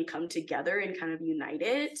separately and come together and kind of unite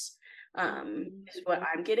it, is what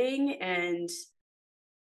I'm getting. And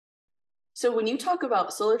so when you talk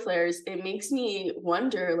about solar flares, it makes me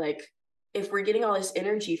wonder, like, if we're getting all this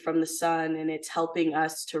energy from the sun and it's helping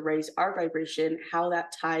us to raise our vibration, how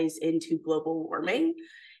that ties into global warming.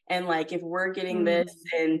 And like, if we're getting this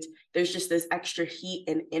and there's just this extra heat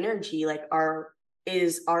and energy, like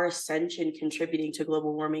is our ascension contributing to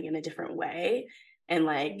global warming in a different way? And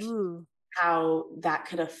like how that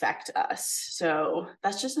could affect us. So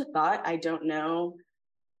that's just a thought. I don't know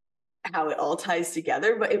how it all ties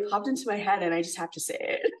together, but it popped into my head and I just have to say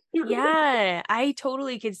it. Yeah, I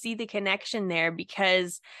totally could see the connection there,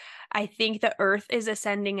 because I think the earth is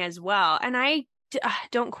ascending as well. And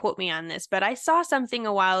don't quote me on this, but I saw something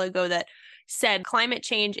a while ago that said climate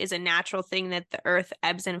change is a natural thing that the earth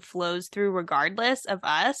ebbs and flows through regardless of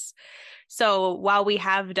us. So while we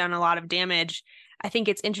have done a lot of damage, I think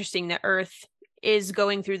it's interesting that earth is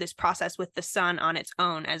going through this process with the sun on its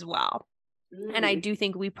own as well. And I do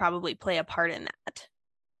think we probably play a part in that.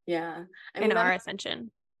 Yeah. I mean, in our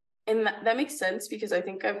ascension. And that makes sense, because I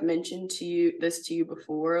think I've mentioned to you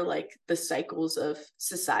before, like the cycles of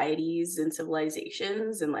societies and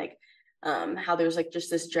civilizations, and like how there's like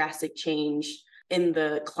just this drastic change in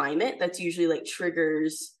the climate that's usually like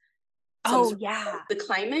triggers the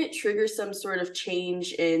climate triggers some sort of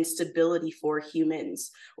change in stability for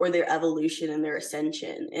humans or their evolution and their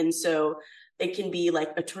ascension. And so it can be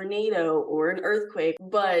like a tornado or an earthquake,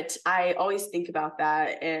 but I always think about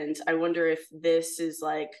that and I wonder if this is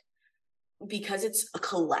like, because it's a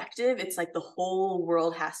collective, it's like the whole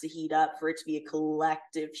world has to heat up for it to be a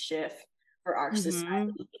collective shift for our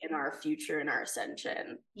society and our future and our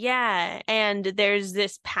ascension. Yeah. And there's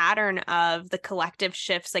this pattern of the collective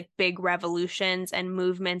shifts, like big revolutions and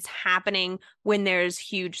movements happening when there's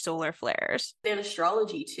huge solar flares. And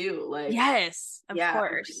astrology too. Like, yes, of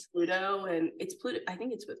course. Like Pluto, and it's Pluto. I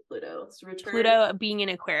think it's with Pluto. It's return. Pluto being in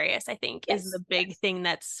Aquarius, I think, is the big thing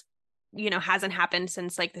that's, hasn't happened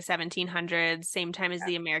since like the 1700s, same time as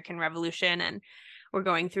the American Revolution. And we're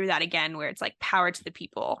going through that again, where it's like power to the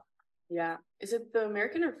people. Yeah. Is it the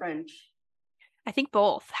American or French? I think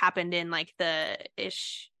both happened in like the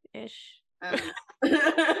ish. Whatever.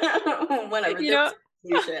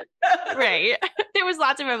 Right. There was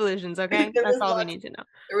lots of revolutions, okay? That's all we need to know.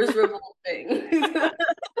 There was revolting.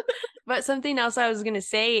 But something else I was gonna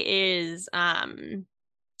say is I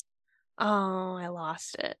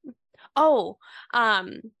lost it.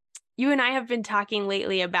 You and I have been talking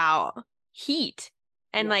lately about heat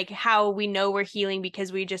and like how we know we're healing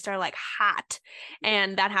because we just are like hot.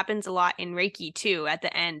 And that happens a lot in Reiki too. At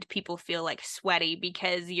the end, people feel like sweaty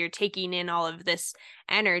because you're taking in all of this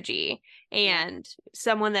energy. And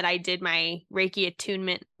someone that I did my Reiki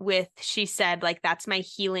attunement with, she said like, that's my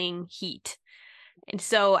healing heat. And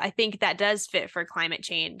so I think that does fit for climate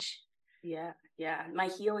change. Yeah. Yeah. My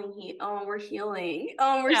healing heat. Oh, we're healing.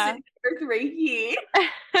 Oh, we're sitting with Reiki.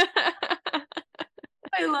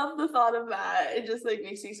 I love the thought of that. It just like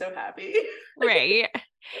makes me so happy. Right.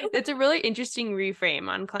 It's a really interesting reframe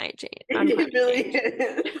on climate change. It really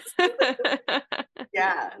is.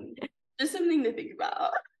 Yeah. Just something to think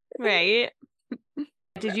about. Right.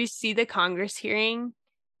 Did you see the Congress hearing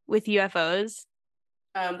with UFOs?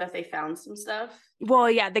 That they found some stuff.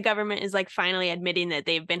 Well, yeah, the government is like finally admitting that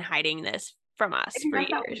they've been hiding this from us for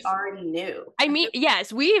years. We already knew. I mean,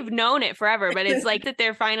 yes, we've known it forever, but it's like that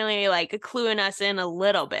they're finally like cluing us in a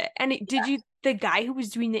little bit. And the guy who was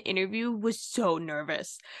doing the interview was so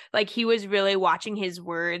nervous. Like he was really watching his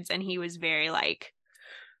words and he was very like,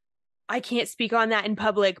 I can't speak on that in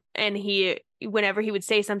public. And whenever he would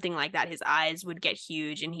say something like that, his eyes would get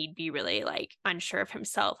huge and he'd be really like unsure of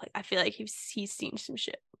himself. Like, I feel like he's seen some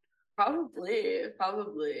shit. Probably.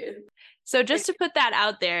 So just to put that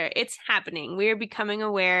out there, it's happening. We are becoming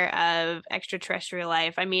aware of extraterrestrial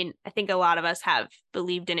life. I mean, I think a lot of us have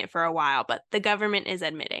believed in it for a while, but the government is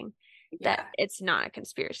admitting that it's not a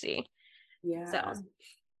conspiracy. Yeah. So,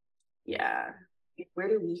 yeah. Where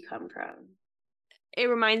do we come from? It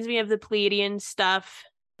reminds me of the Pleiadian stuff.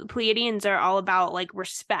 The Pleiadians are all about like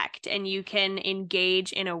respect, and you can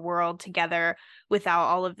engage in a world together without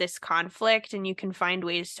all of this conflict, and you can find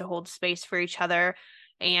ways to hold space for each other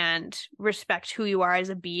and respect who you are as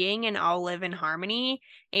a being and all live in harmony.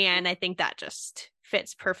 And I think that just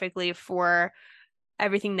fits perfectly for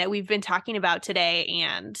everything that we've been talking about today.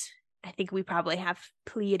 And I think we probably have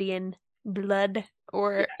Pleiadian blood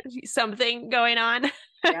or something going on.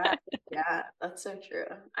 yeah, that's so true.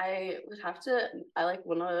 I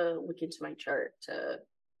want to look into my chart to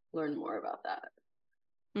learn more about that.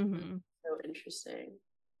 Mm-hmm. So interesting.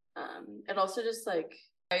 And also just like,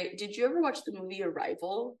 did you ever watch the movie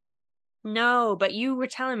Arrival? No, but you were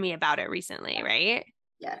telling me about it recently, right?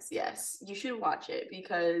 Yes. You should watch it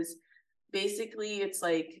because basically it's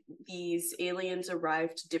like these aliens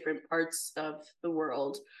arrive to different parts of the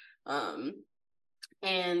world.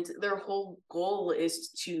 And their whole goal is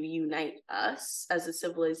to unite us as a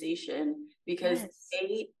civilization because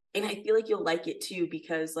and I feel like you'll like it too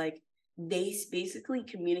because like they basically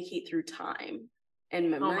communicate through time and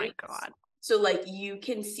memory. Oh my God. So like you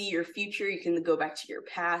can see your future, you can go back to your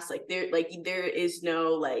past. Like there is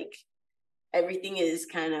no like everything is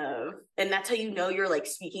kind of, and that's how you know you're like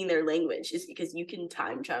speaking their language is because you can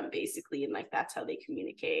time jump basically, and like that's how they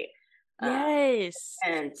communicate. Yes.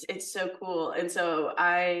 And it's so cool. And so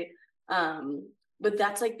but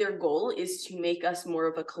that's like their goal is to make us more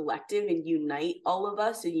of a collective and unite all of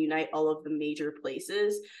us and unite all of the major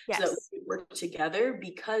places so that we can work together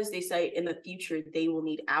because they say in the future they will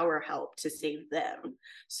need our help to save them.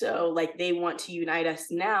 So like they want to unite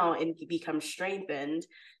us now and become strengthened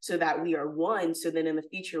so that we are one. So then in the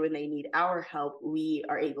future when they need our help, we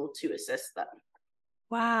are able to assist them.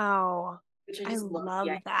 Wow. Which I love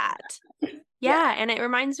that. Yeah, and it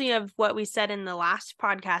reminds me of what we said in the last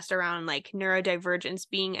podcast around like neurodivergence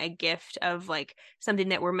being a gift of like something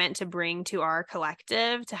that we're meant to bring to our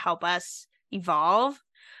collective to help us evolve.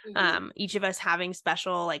 Mm-hmm. Each of us having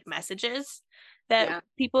special like messages that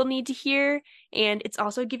people need to hear. And it's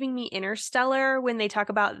also giving me Interstellar when they talk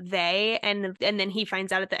about they and then he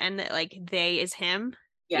finds out at the end that like they is him,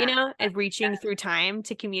 and reaching through time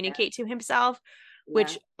to communicate to himself,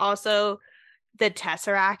 which also the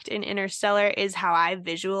Tesseract in Interstellar is how I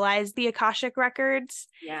visualize the Akashic records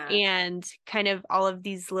and kind of all of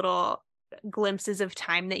these little glimpses of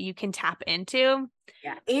time that you can tap into.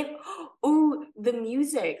 Yeah. And the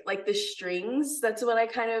music, like the strings, that's what I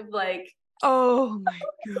kind of like. Oh my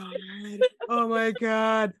God. Oh my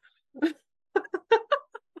God.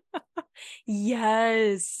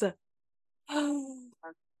 Yes.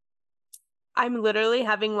 I'm literally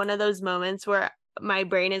having one of those moments where my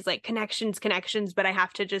brain is like connections, but I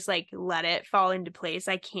have to just like let it fall into place.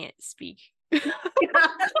 I can't speak.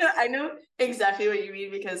 I know exactly what you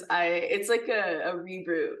mean because it's like a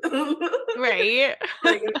reboot. Right.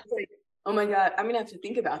 like oh my God, I'm gonna have to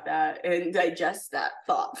think about that and digest that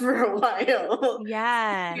thought for a while.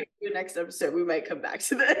 Yeah. The next episode we might come back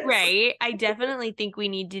to this. Right. I definitely think we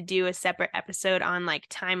need to do a separate episode on like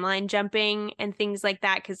timeline jumping and things like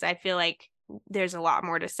that because I feel like there's a lot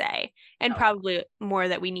more to say and probably more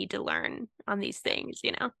that we need to learn on these things,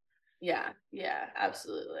 Yeah,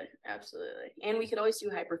 absolutely. And we could always do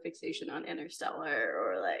hyperfixation on Interstellar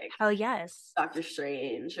or like hell yes, Doctor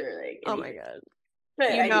Strange or like oh my God.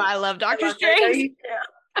 But I love Doctor Strange.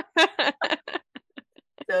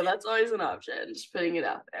 So that's always an option, just putting it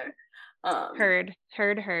out there.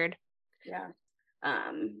 Heard. Yeah.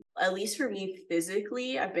 At least for me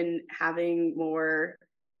physically, I've been having more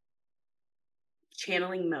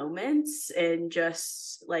channeling moments and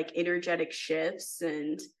just like energetic shifts,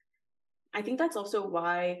 and I think that's also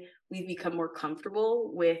why we've become more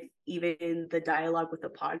comfortable with even the dialogue with the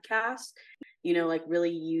podcast, like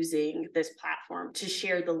really using this platform to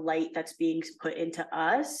share the light that's being put into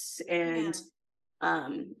us and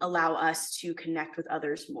allow us to connect with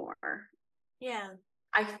others more. Yeah.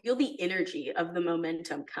 I feel the energy of the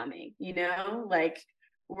momentum coming, like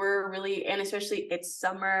we're really, and especially it's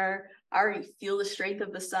summer. I already feel the strength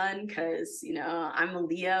of the sun because, I'm a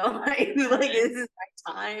Leo. like this is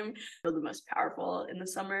my time. I feel the most powerful in the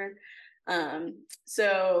summer.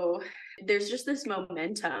 So there's just this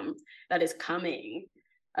momentum that is coming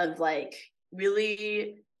of like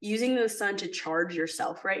really using the sun to charge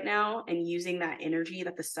yourself right now, and using that energy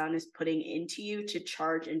that the sun is putting into you to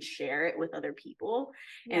charge and share it with other people.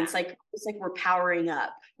 Yeah. And it's like we're powering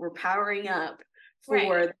up for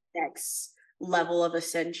Right. the next level of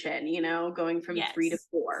ascension, you know, going from 3 to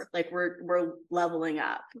 4. Like we're leveling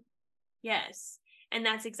up. Yes. And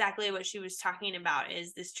that's exactly what she was talking about,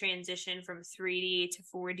 is this transition from 3D to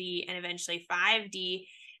 4D and eventually 5D.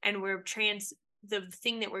 And the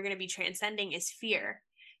thing that we're going to be transcending is fear.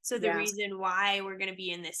 So the reason why we're going to be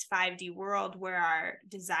in this 5D world where our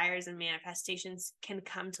desires and manifestations can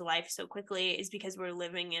come to life so quickly is because we're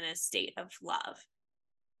living in a state of love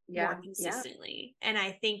more consistently. And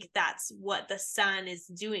I think that's what the sun is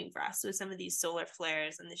doing for us with some of these solar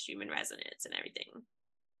flares and the Schumann resonance and everything.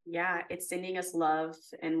 Yeah, it's sending us love,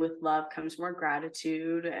 and with love comes more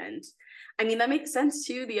gratitude. And I mean, that makes sense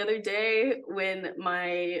too. The other day when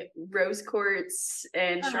my rose quartz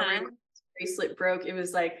and strawberry bracelet broke, it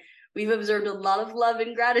was like, we've observed a lot of love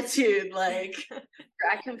and gratitude, like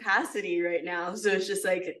we're at capacity right now. So it's just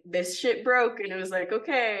like, this shit broke, and it was like,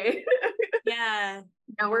 okay. Yeah.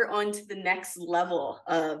 Now we're on to the next level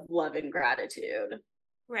of love and gratitude.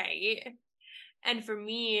 Right. And for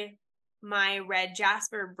me, my red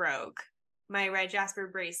jasper broke, my red jasper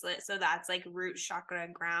bracelet. So that's like root chakra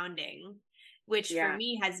grounding, which for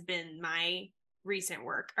me has been my recent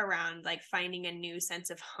work around like finding a new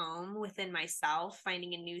sense of home within myself,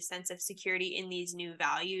 finding a new sense of security in these new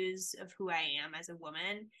values of who I am as a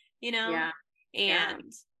woman, you know?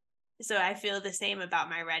 And so I feel the same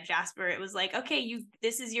about my red jasper. It was like, okay,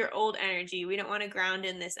 this is your old energy. We don't want to ground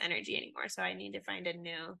in this energy anymore. So I need to find a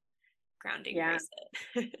new grounding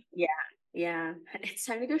bracelet. Yeah. It's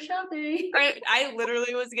time to go shopping. I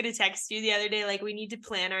literally was going to text you the other day, like, we need to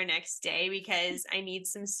plan our next day because I need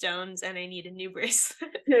some stones and I need a new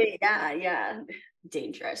bracelet. Yeah.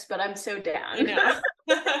 Dangerous, but I'm so down. I know.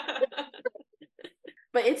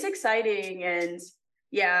 But it's exciting. And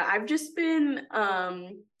yeah, I've just been,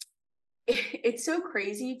 it's so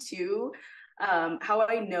crazy too. How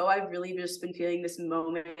I know I've really just been feeling this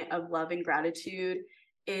moment of love and gratitude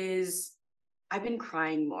is I've been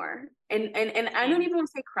crying more. And I don't even want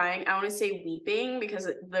to say crying. I want to say weeping, because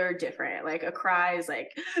they're different. Like a cry is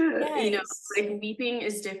like, you know, like weeping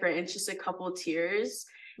is different. It's just a couple of tears.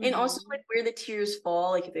 Mm-hmm. And also like where the tears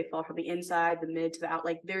fall, like if they fall from the inside, the mid to the out,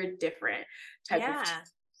 like they're different type of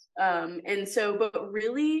tears. And so, but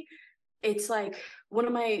really, it's like one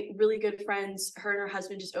of my really good friends, her and her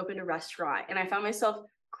husband just opened a restaurant, and I found myself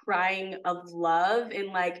crying of love and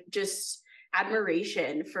like just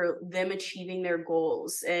admiration for them achieving their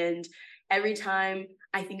goals. And every time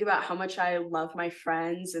I think about how much I love my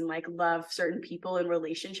friends and like love certain people in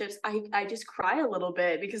relationships, I just cry a little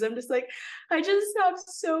bit, because I'm just like, I just have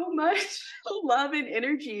so much love and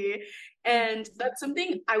energy. And that's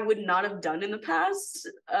something I would not have done in the past.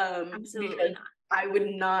 Absolutely not. I would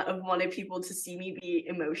not have wanted people to see me be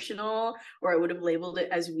emotional, or I would have labeled it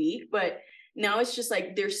as weak. But now it's just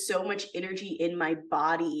like, there's so much energy in my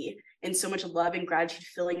body and so much love and gratitude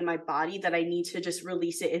filling in my body that I need to just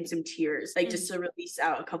release it in some tears, like just to release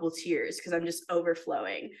out a couple tears, because I'm just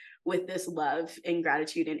overflowing with this love and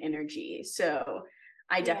gratitude and energy. So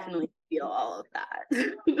I definitely feel all of that.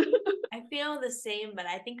 I feel the same, but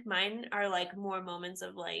I think mine are like more moments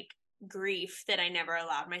of like grief that I never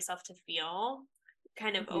allowed myself to feel,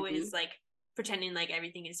 kind of always like pretending like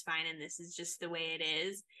everything is fine and this is just the way it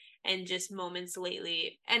is. And just moments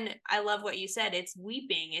lately. And I love what you said. It's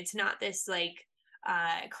weeping. It's not this like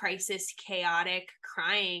crisis, chaotic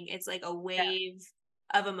crying. It's like a wave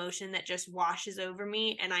of emotion that just washes over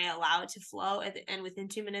me, and I allow it to flow. And within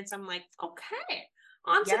 2 minutes, I'm like, okay,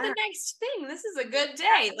 on to the next thing. This is a good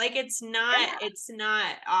day. Like it's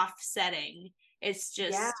not offsetting. It's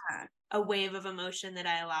just a wave of emotion that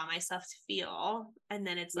I allow myself to feel. And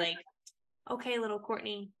then it's like, okay, little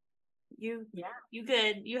Courtney, you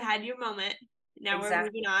good. You had your moment. Now we're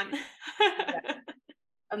moving on.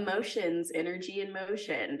 Emotions, energy in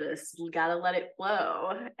motion. Just gotta let it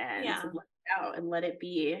flow and let it out and let it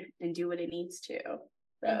be and do what it needs to.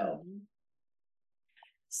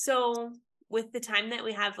 So with the time that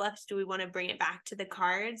we have left, do we want to bring it back to the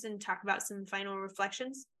cards and talk about some final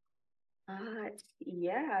reflections?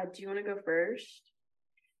 Yeah. Do you want to go first?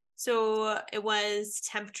 So it was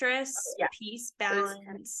Temptress, peace,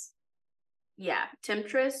 balance.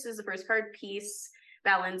 Temptress is the first card. Peace,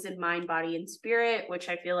 balance in mind, body, and spirit, which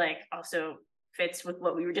I feel like also fits with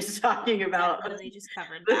what we were just talking about. Definitely just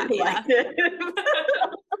covered that.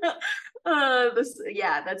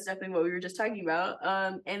 That's definitely what we were just talking about.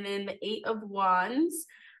 And then the 8 of Wands,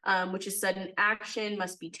 which is sudden action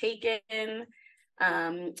must be taken.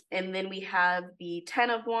 And then we have the 10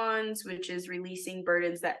 of Wands, which is releasing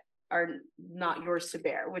burdens that are not yours to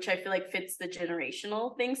bear, which I feel like fits the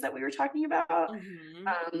generational things that we were talking about,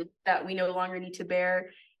 that we no longer need to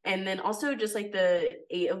bear. And then also just like the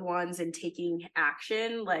 8 of Wands and taking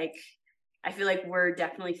action. Like, I feel like we're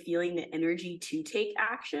definitely feeling the energy to take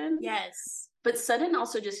action. Yes. But sudden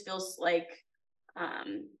also just feels like,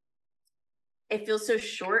 it feels so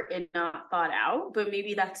short and not thought out, but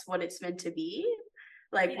maybe that's what it's meant to be.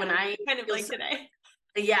 Like, when I kind of like today.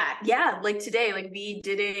 Yeah, like today, like we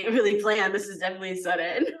didn't really plan. This is definitely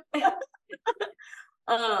sudden.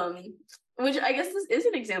 Which I guess this is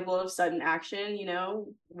an example of sudden action. You know,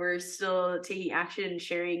 we're still taking action and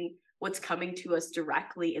sharing what's coming to us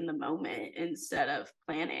directly in the moment instead of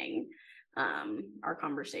planning our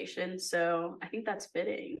conversation. So I think that's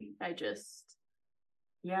fitting. I'm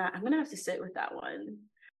gonna have to sit with that one.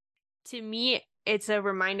 To me, it's a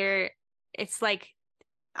reminder. It's like,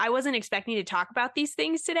 I wasn't expecting to talk about these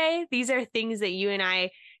things today. These are things that you and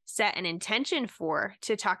I set an intention for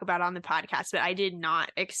to talk about on the podcast, but I did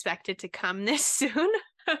not expect it to come this soon.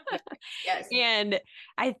 Yes. And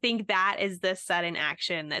I think that is the sudden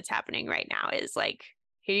action that's happening right now, is like,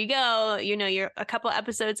 here you go. You know, you're a couple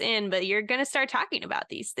episodes in, but you're going to start talking about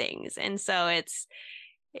these things. And so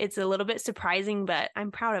it's a little bit surprising, but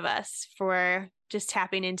I'm proud of us for just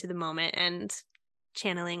tapping into the moment and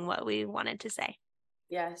channeling what we wanted to say.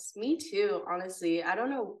 Yes, me too, honestly. I don't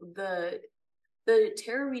know, the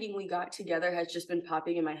tarot reading we got together has just been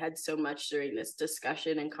popping in my head so much during this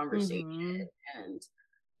discussion and conversation. And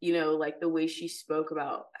you know, like the way she spoke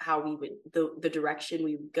about how we would the direction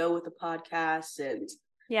we would go with the podcast. And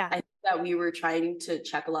yeah, I think that we were trying to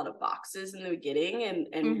check a lot of boxes in the beginning, and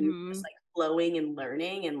we were just like flowing and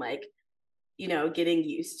learning and like, you know, getting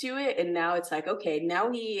used to it. And now it's like, okay, now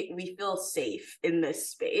we feel safe in this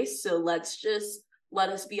space, so let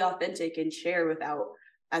us be authentic and share without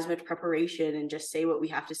as much preparation and just say what we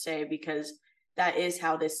have to say, because that is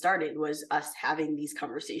how this started, was us having these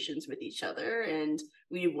conversations with each other and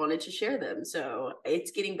we wanted to share them. So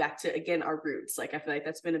it's getting back to, again, our roots. Like, I feel like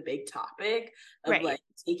that's been a big topic of like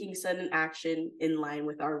taking sudden action in line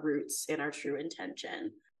with our roots and our true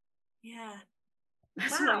intention. Yeah.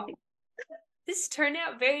 That's what I think. This turned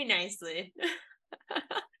out very nicely.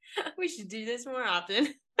 We should do this more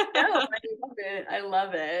often. No, I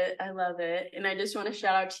love it. And I just want to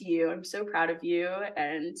shout out to you. I'm so proud of you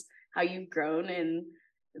and how you've grown in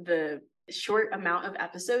the short amount of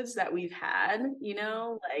episodes that we've had, you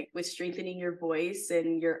know, like with strengthening your voice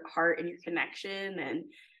and your heart and your connection and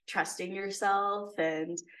trusting yourself.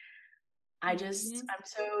 And I'm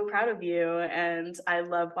so proud of you, and I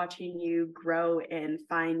love watching you grow and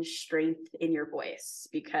find strength in your voice,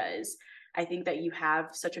 because I think that you have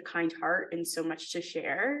such a kind heart and so much to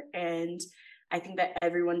share, and I think that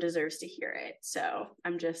everyone deserves to hear it. So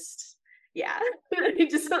I'm just, I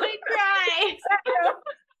just want to cry.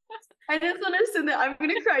 I just want to send that. I'm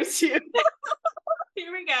gonna cry too.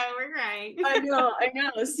 Here we go. We're crying. I know.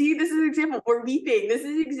 See, this is an example. We're weeping. This is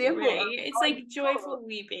an example. Right. It's like joyful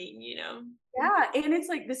weeping, you know? Yeah. And it's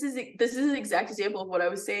like, this is an exact example of what I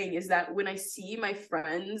was saying, is that when I see my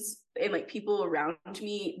friends and like people around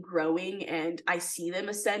me growing and I see them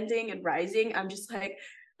ascending and rising, I'm just like,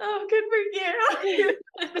 oh, good for you.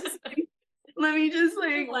 Let me just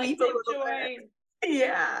like weep a little bit.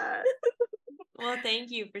 Yeah. Well,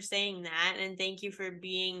 thank you for saying that. And thank you for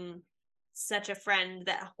being such a friend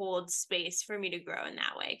that holds space for me to grow in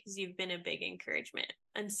that way, because you've been a big encouragement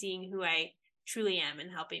and seeing who I truly am and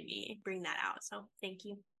helping me bring that out. So thank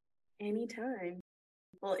you. Anytime.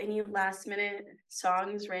 Well, any last minute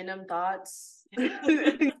songs, random thoughts,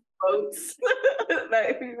 quotes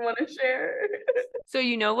that you want to share? So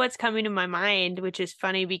you know what's coming to my mind, which is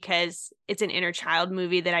funny because it's an inner child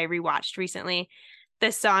movie that I rewatched recently.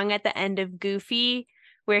 The song at the end of Goofy,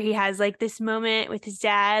 where he has like this moment with his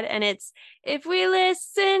dad, and it's, if we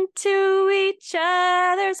listen to each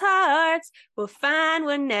other's hearts, we'll find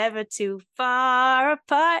we're never too far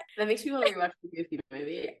apart. That makes me want to rewatch the Goofy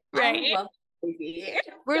movie. Right? I love the movie.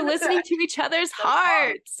 We're listening to each other's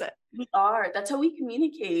hearts. We are. That's how we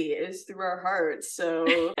communicate, is through our hearts. So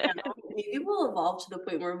maybe we'll evolve to the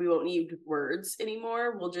point where we won't need words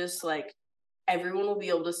anymore. We'll just like, everyone will be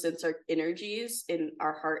able to sense our energies and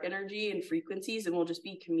our heart energy and frequencies, and we'll just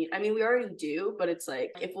be I mean, we already do, but it's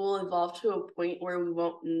like, if we'll evolve to a point where we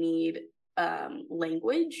won't need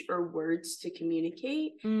language or words to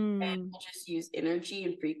communicate, and we'll just use energy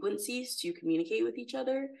and frequencies to communicate with each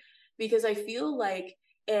other. Because I feel like,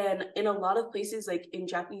 and in a lot of places, like in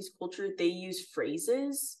Japanese culture, they use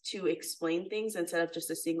phrases to explain things instead of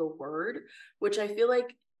just a single word, which I feel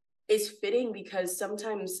like is fitting because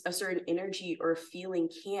sometimes a certain energy or feeling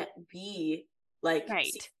can't be like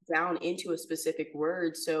Right. down into a specific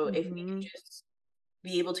word. So if we Mm-hmm. could just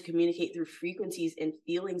be able to communicate through frequencies and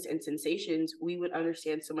feelings and sensations, we would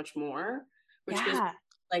understand so much more, which goes Yeah.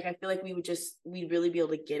 like, I feel like we'd really be able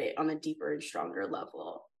to get it on a deeper and stronger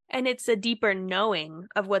level. And it's a deeper knowing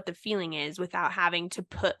of what the feeling is without having to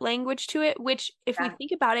put language to it, which if we Yeah.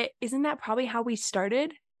 think about it, isn't that probably how we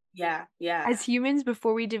started Yeah. Yeah. as humans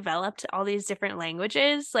before we developed all these different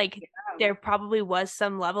languages? Like Yeah. there probably was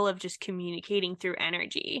some level of just communicating through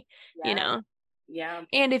energy, you Yeah. know? Yeah.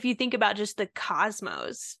 And if you think about just the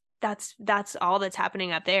cosmos, that's all that's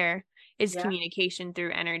happening up there is Yeah. communication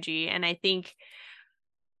through energy. And I think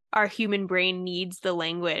our human brain needs the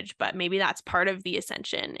language, but maybe that's part of the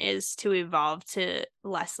ascension is to evolve to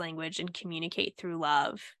less language and communicate through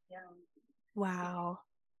love. Yeah. Wow.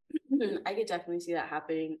 I could definitely see that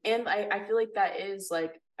happening. And I feel like that is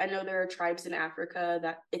like, I know there are tribes in Africa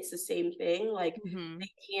that it's the same thing. Like Mm-hmm.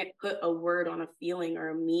 they can't put a word on a feeling or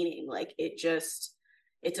a meaning. Like it's a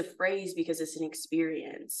phrase because it's an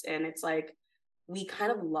experience. And it's like, we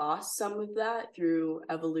kind of lost some of that through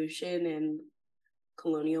evolution and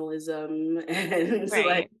colonialism and like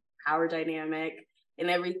Right. power dynamic and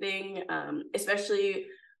everything. Especially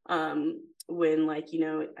when like,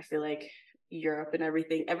 I feel like Europe and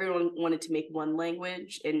everything, everyone wanted to make one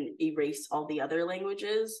language and erase all the other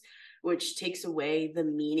languages, which takes away the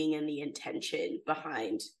meaning and the intention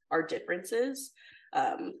behind our differences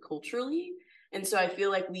culturally. And so I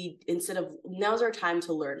feel like instead of now's our time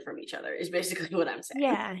to learn from each other is basically what I'm saying.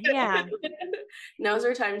 Yeah. Yeah. Now's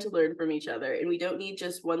our time to learn from each other. And we don't need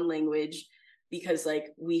just one language because like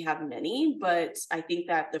we have many, but I think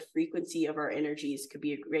that the frequency of our energies could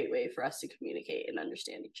be a great way for us to communicate and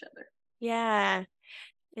understand each other. Yeah.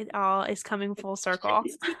 It all is coming full circle.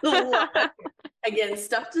 A lot. Again,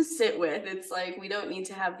 stuff to sit with. It's like we don't need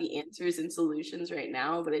to have the answers and solutions right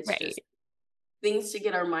now, but it's Right. just things to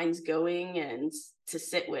get our minds going and to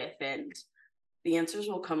sit with, and the answers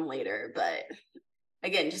will come later. But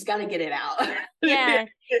again, just got to get it out. Yeah.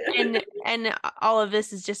 And all of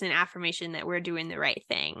this is just an affirmation that we're doing the right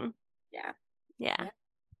thing. Yeah. Yeah. Yeah.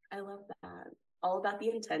 I love that. All about the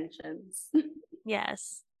intentions.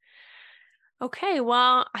 Yes. Okay,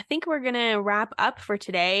 well, I think we're going to wrap up for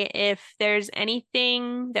today. If there's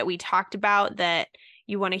anything that we talked about that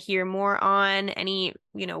you want to hear more on, any,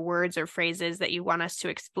 words or phrases that you want us to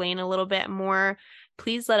explain a little bit more,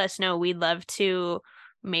 please let us know. We'd love to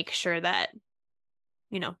make sure that,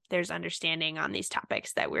 there's understanding on these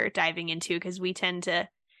topics that we're diving into because we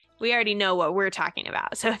already know what we're talking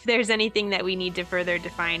about. So if there's anything that we need to further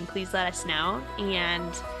define, please let us know.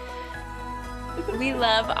 And we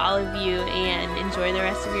love all of you and enjoy the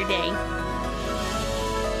rest of your day.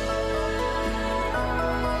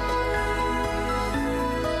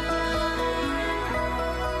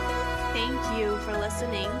 Thank you for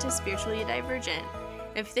listening to Spiritually Divergent.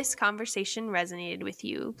 If this conversation resonated with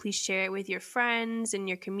you, please share it with your friends and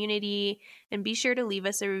your community, and be sure to leave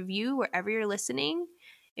us a review wherever you're listening.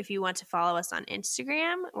 If you want to follow us on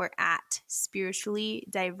Instagram, we're at Spiritually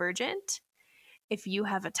Divergent. If you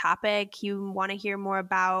have a topic you want to hear more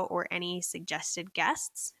about or any suggested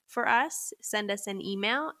guests for us, send us an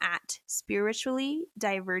email at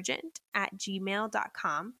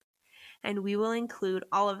spirituallydivergent@gmail.com, and we will include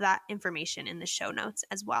all of that information in the show notes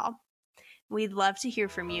as well. We'd love to hear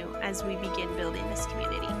from you as we begin building this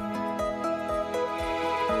community.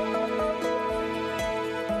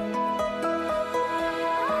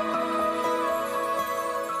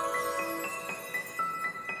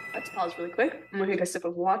 Let's pause really quick. I'm gonna take a sip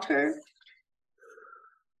of water.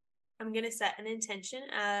 I'm going to set an intention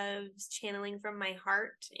of channeling from my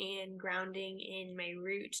heart and grounding in my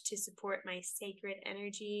root to support my sacred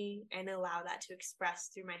energy and allow that to express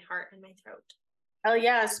through my heart and my throat. Oh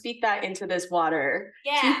yeah, speak that into this water.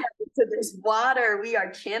 Yeah. Speak that into this water. We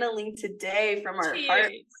are channeling today from our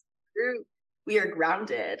heart. We are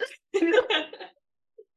grounded.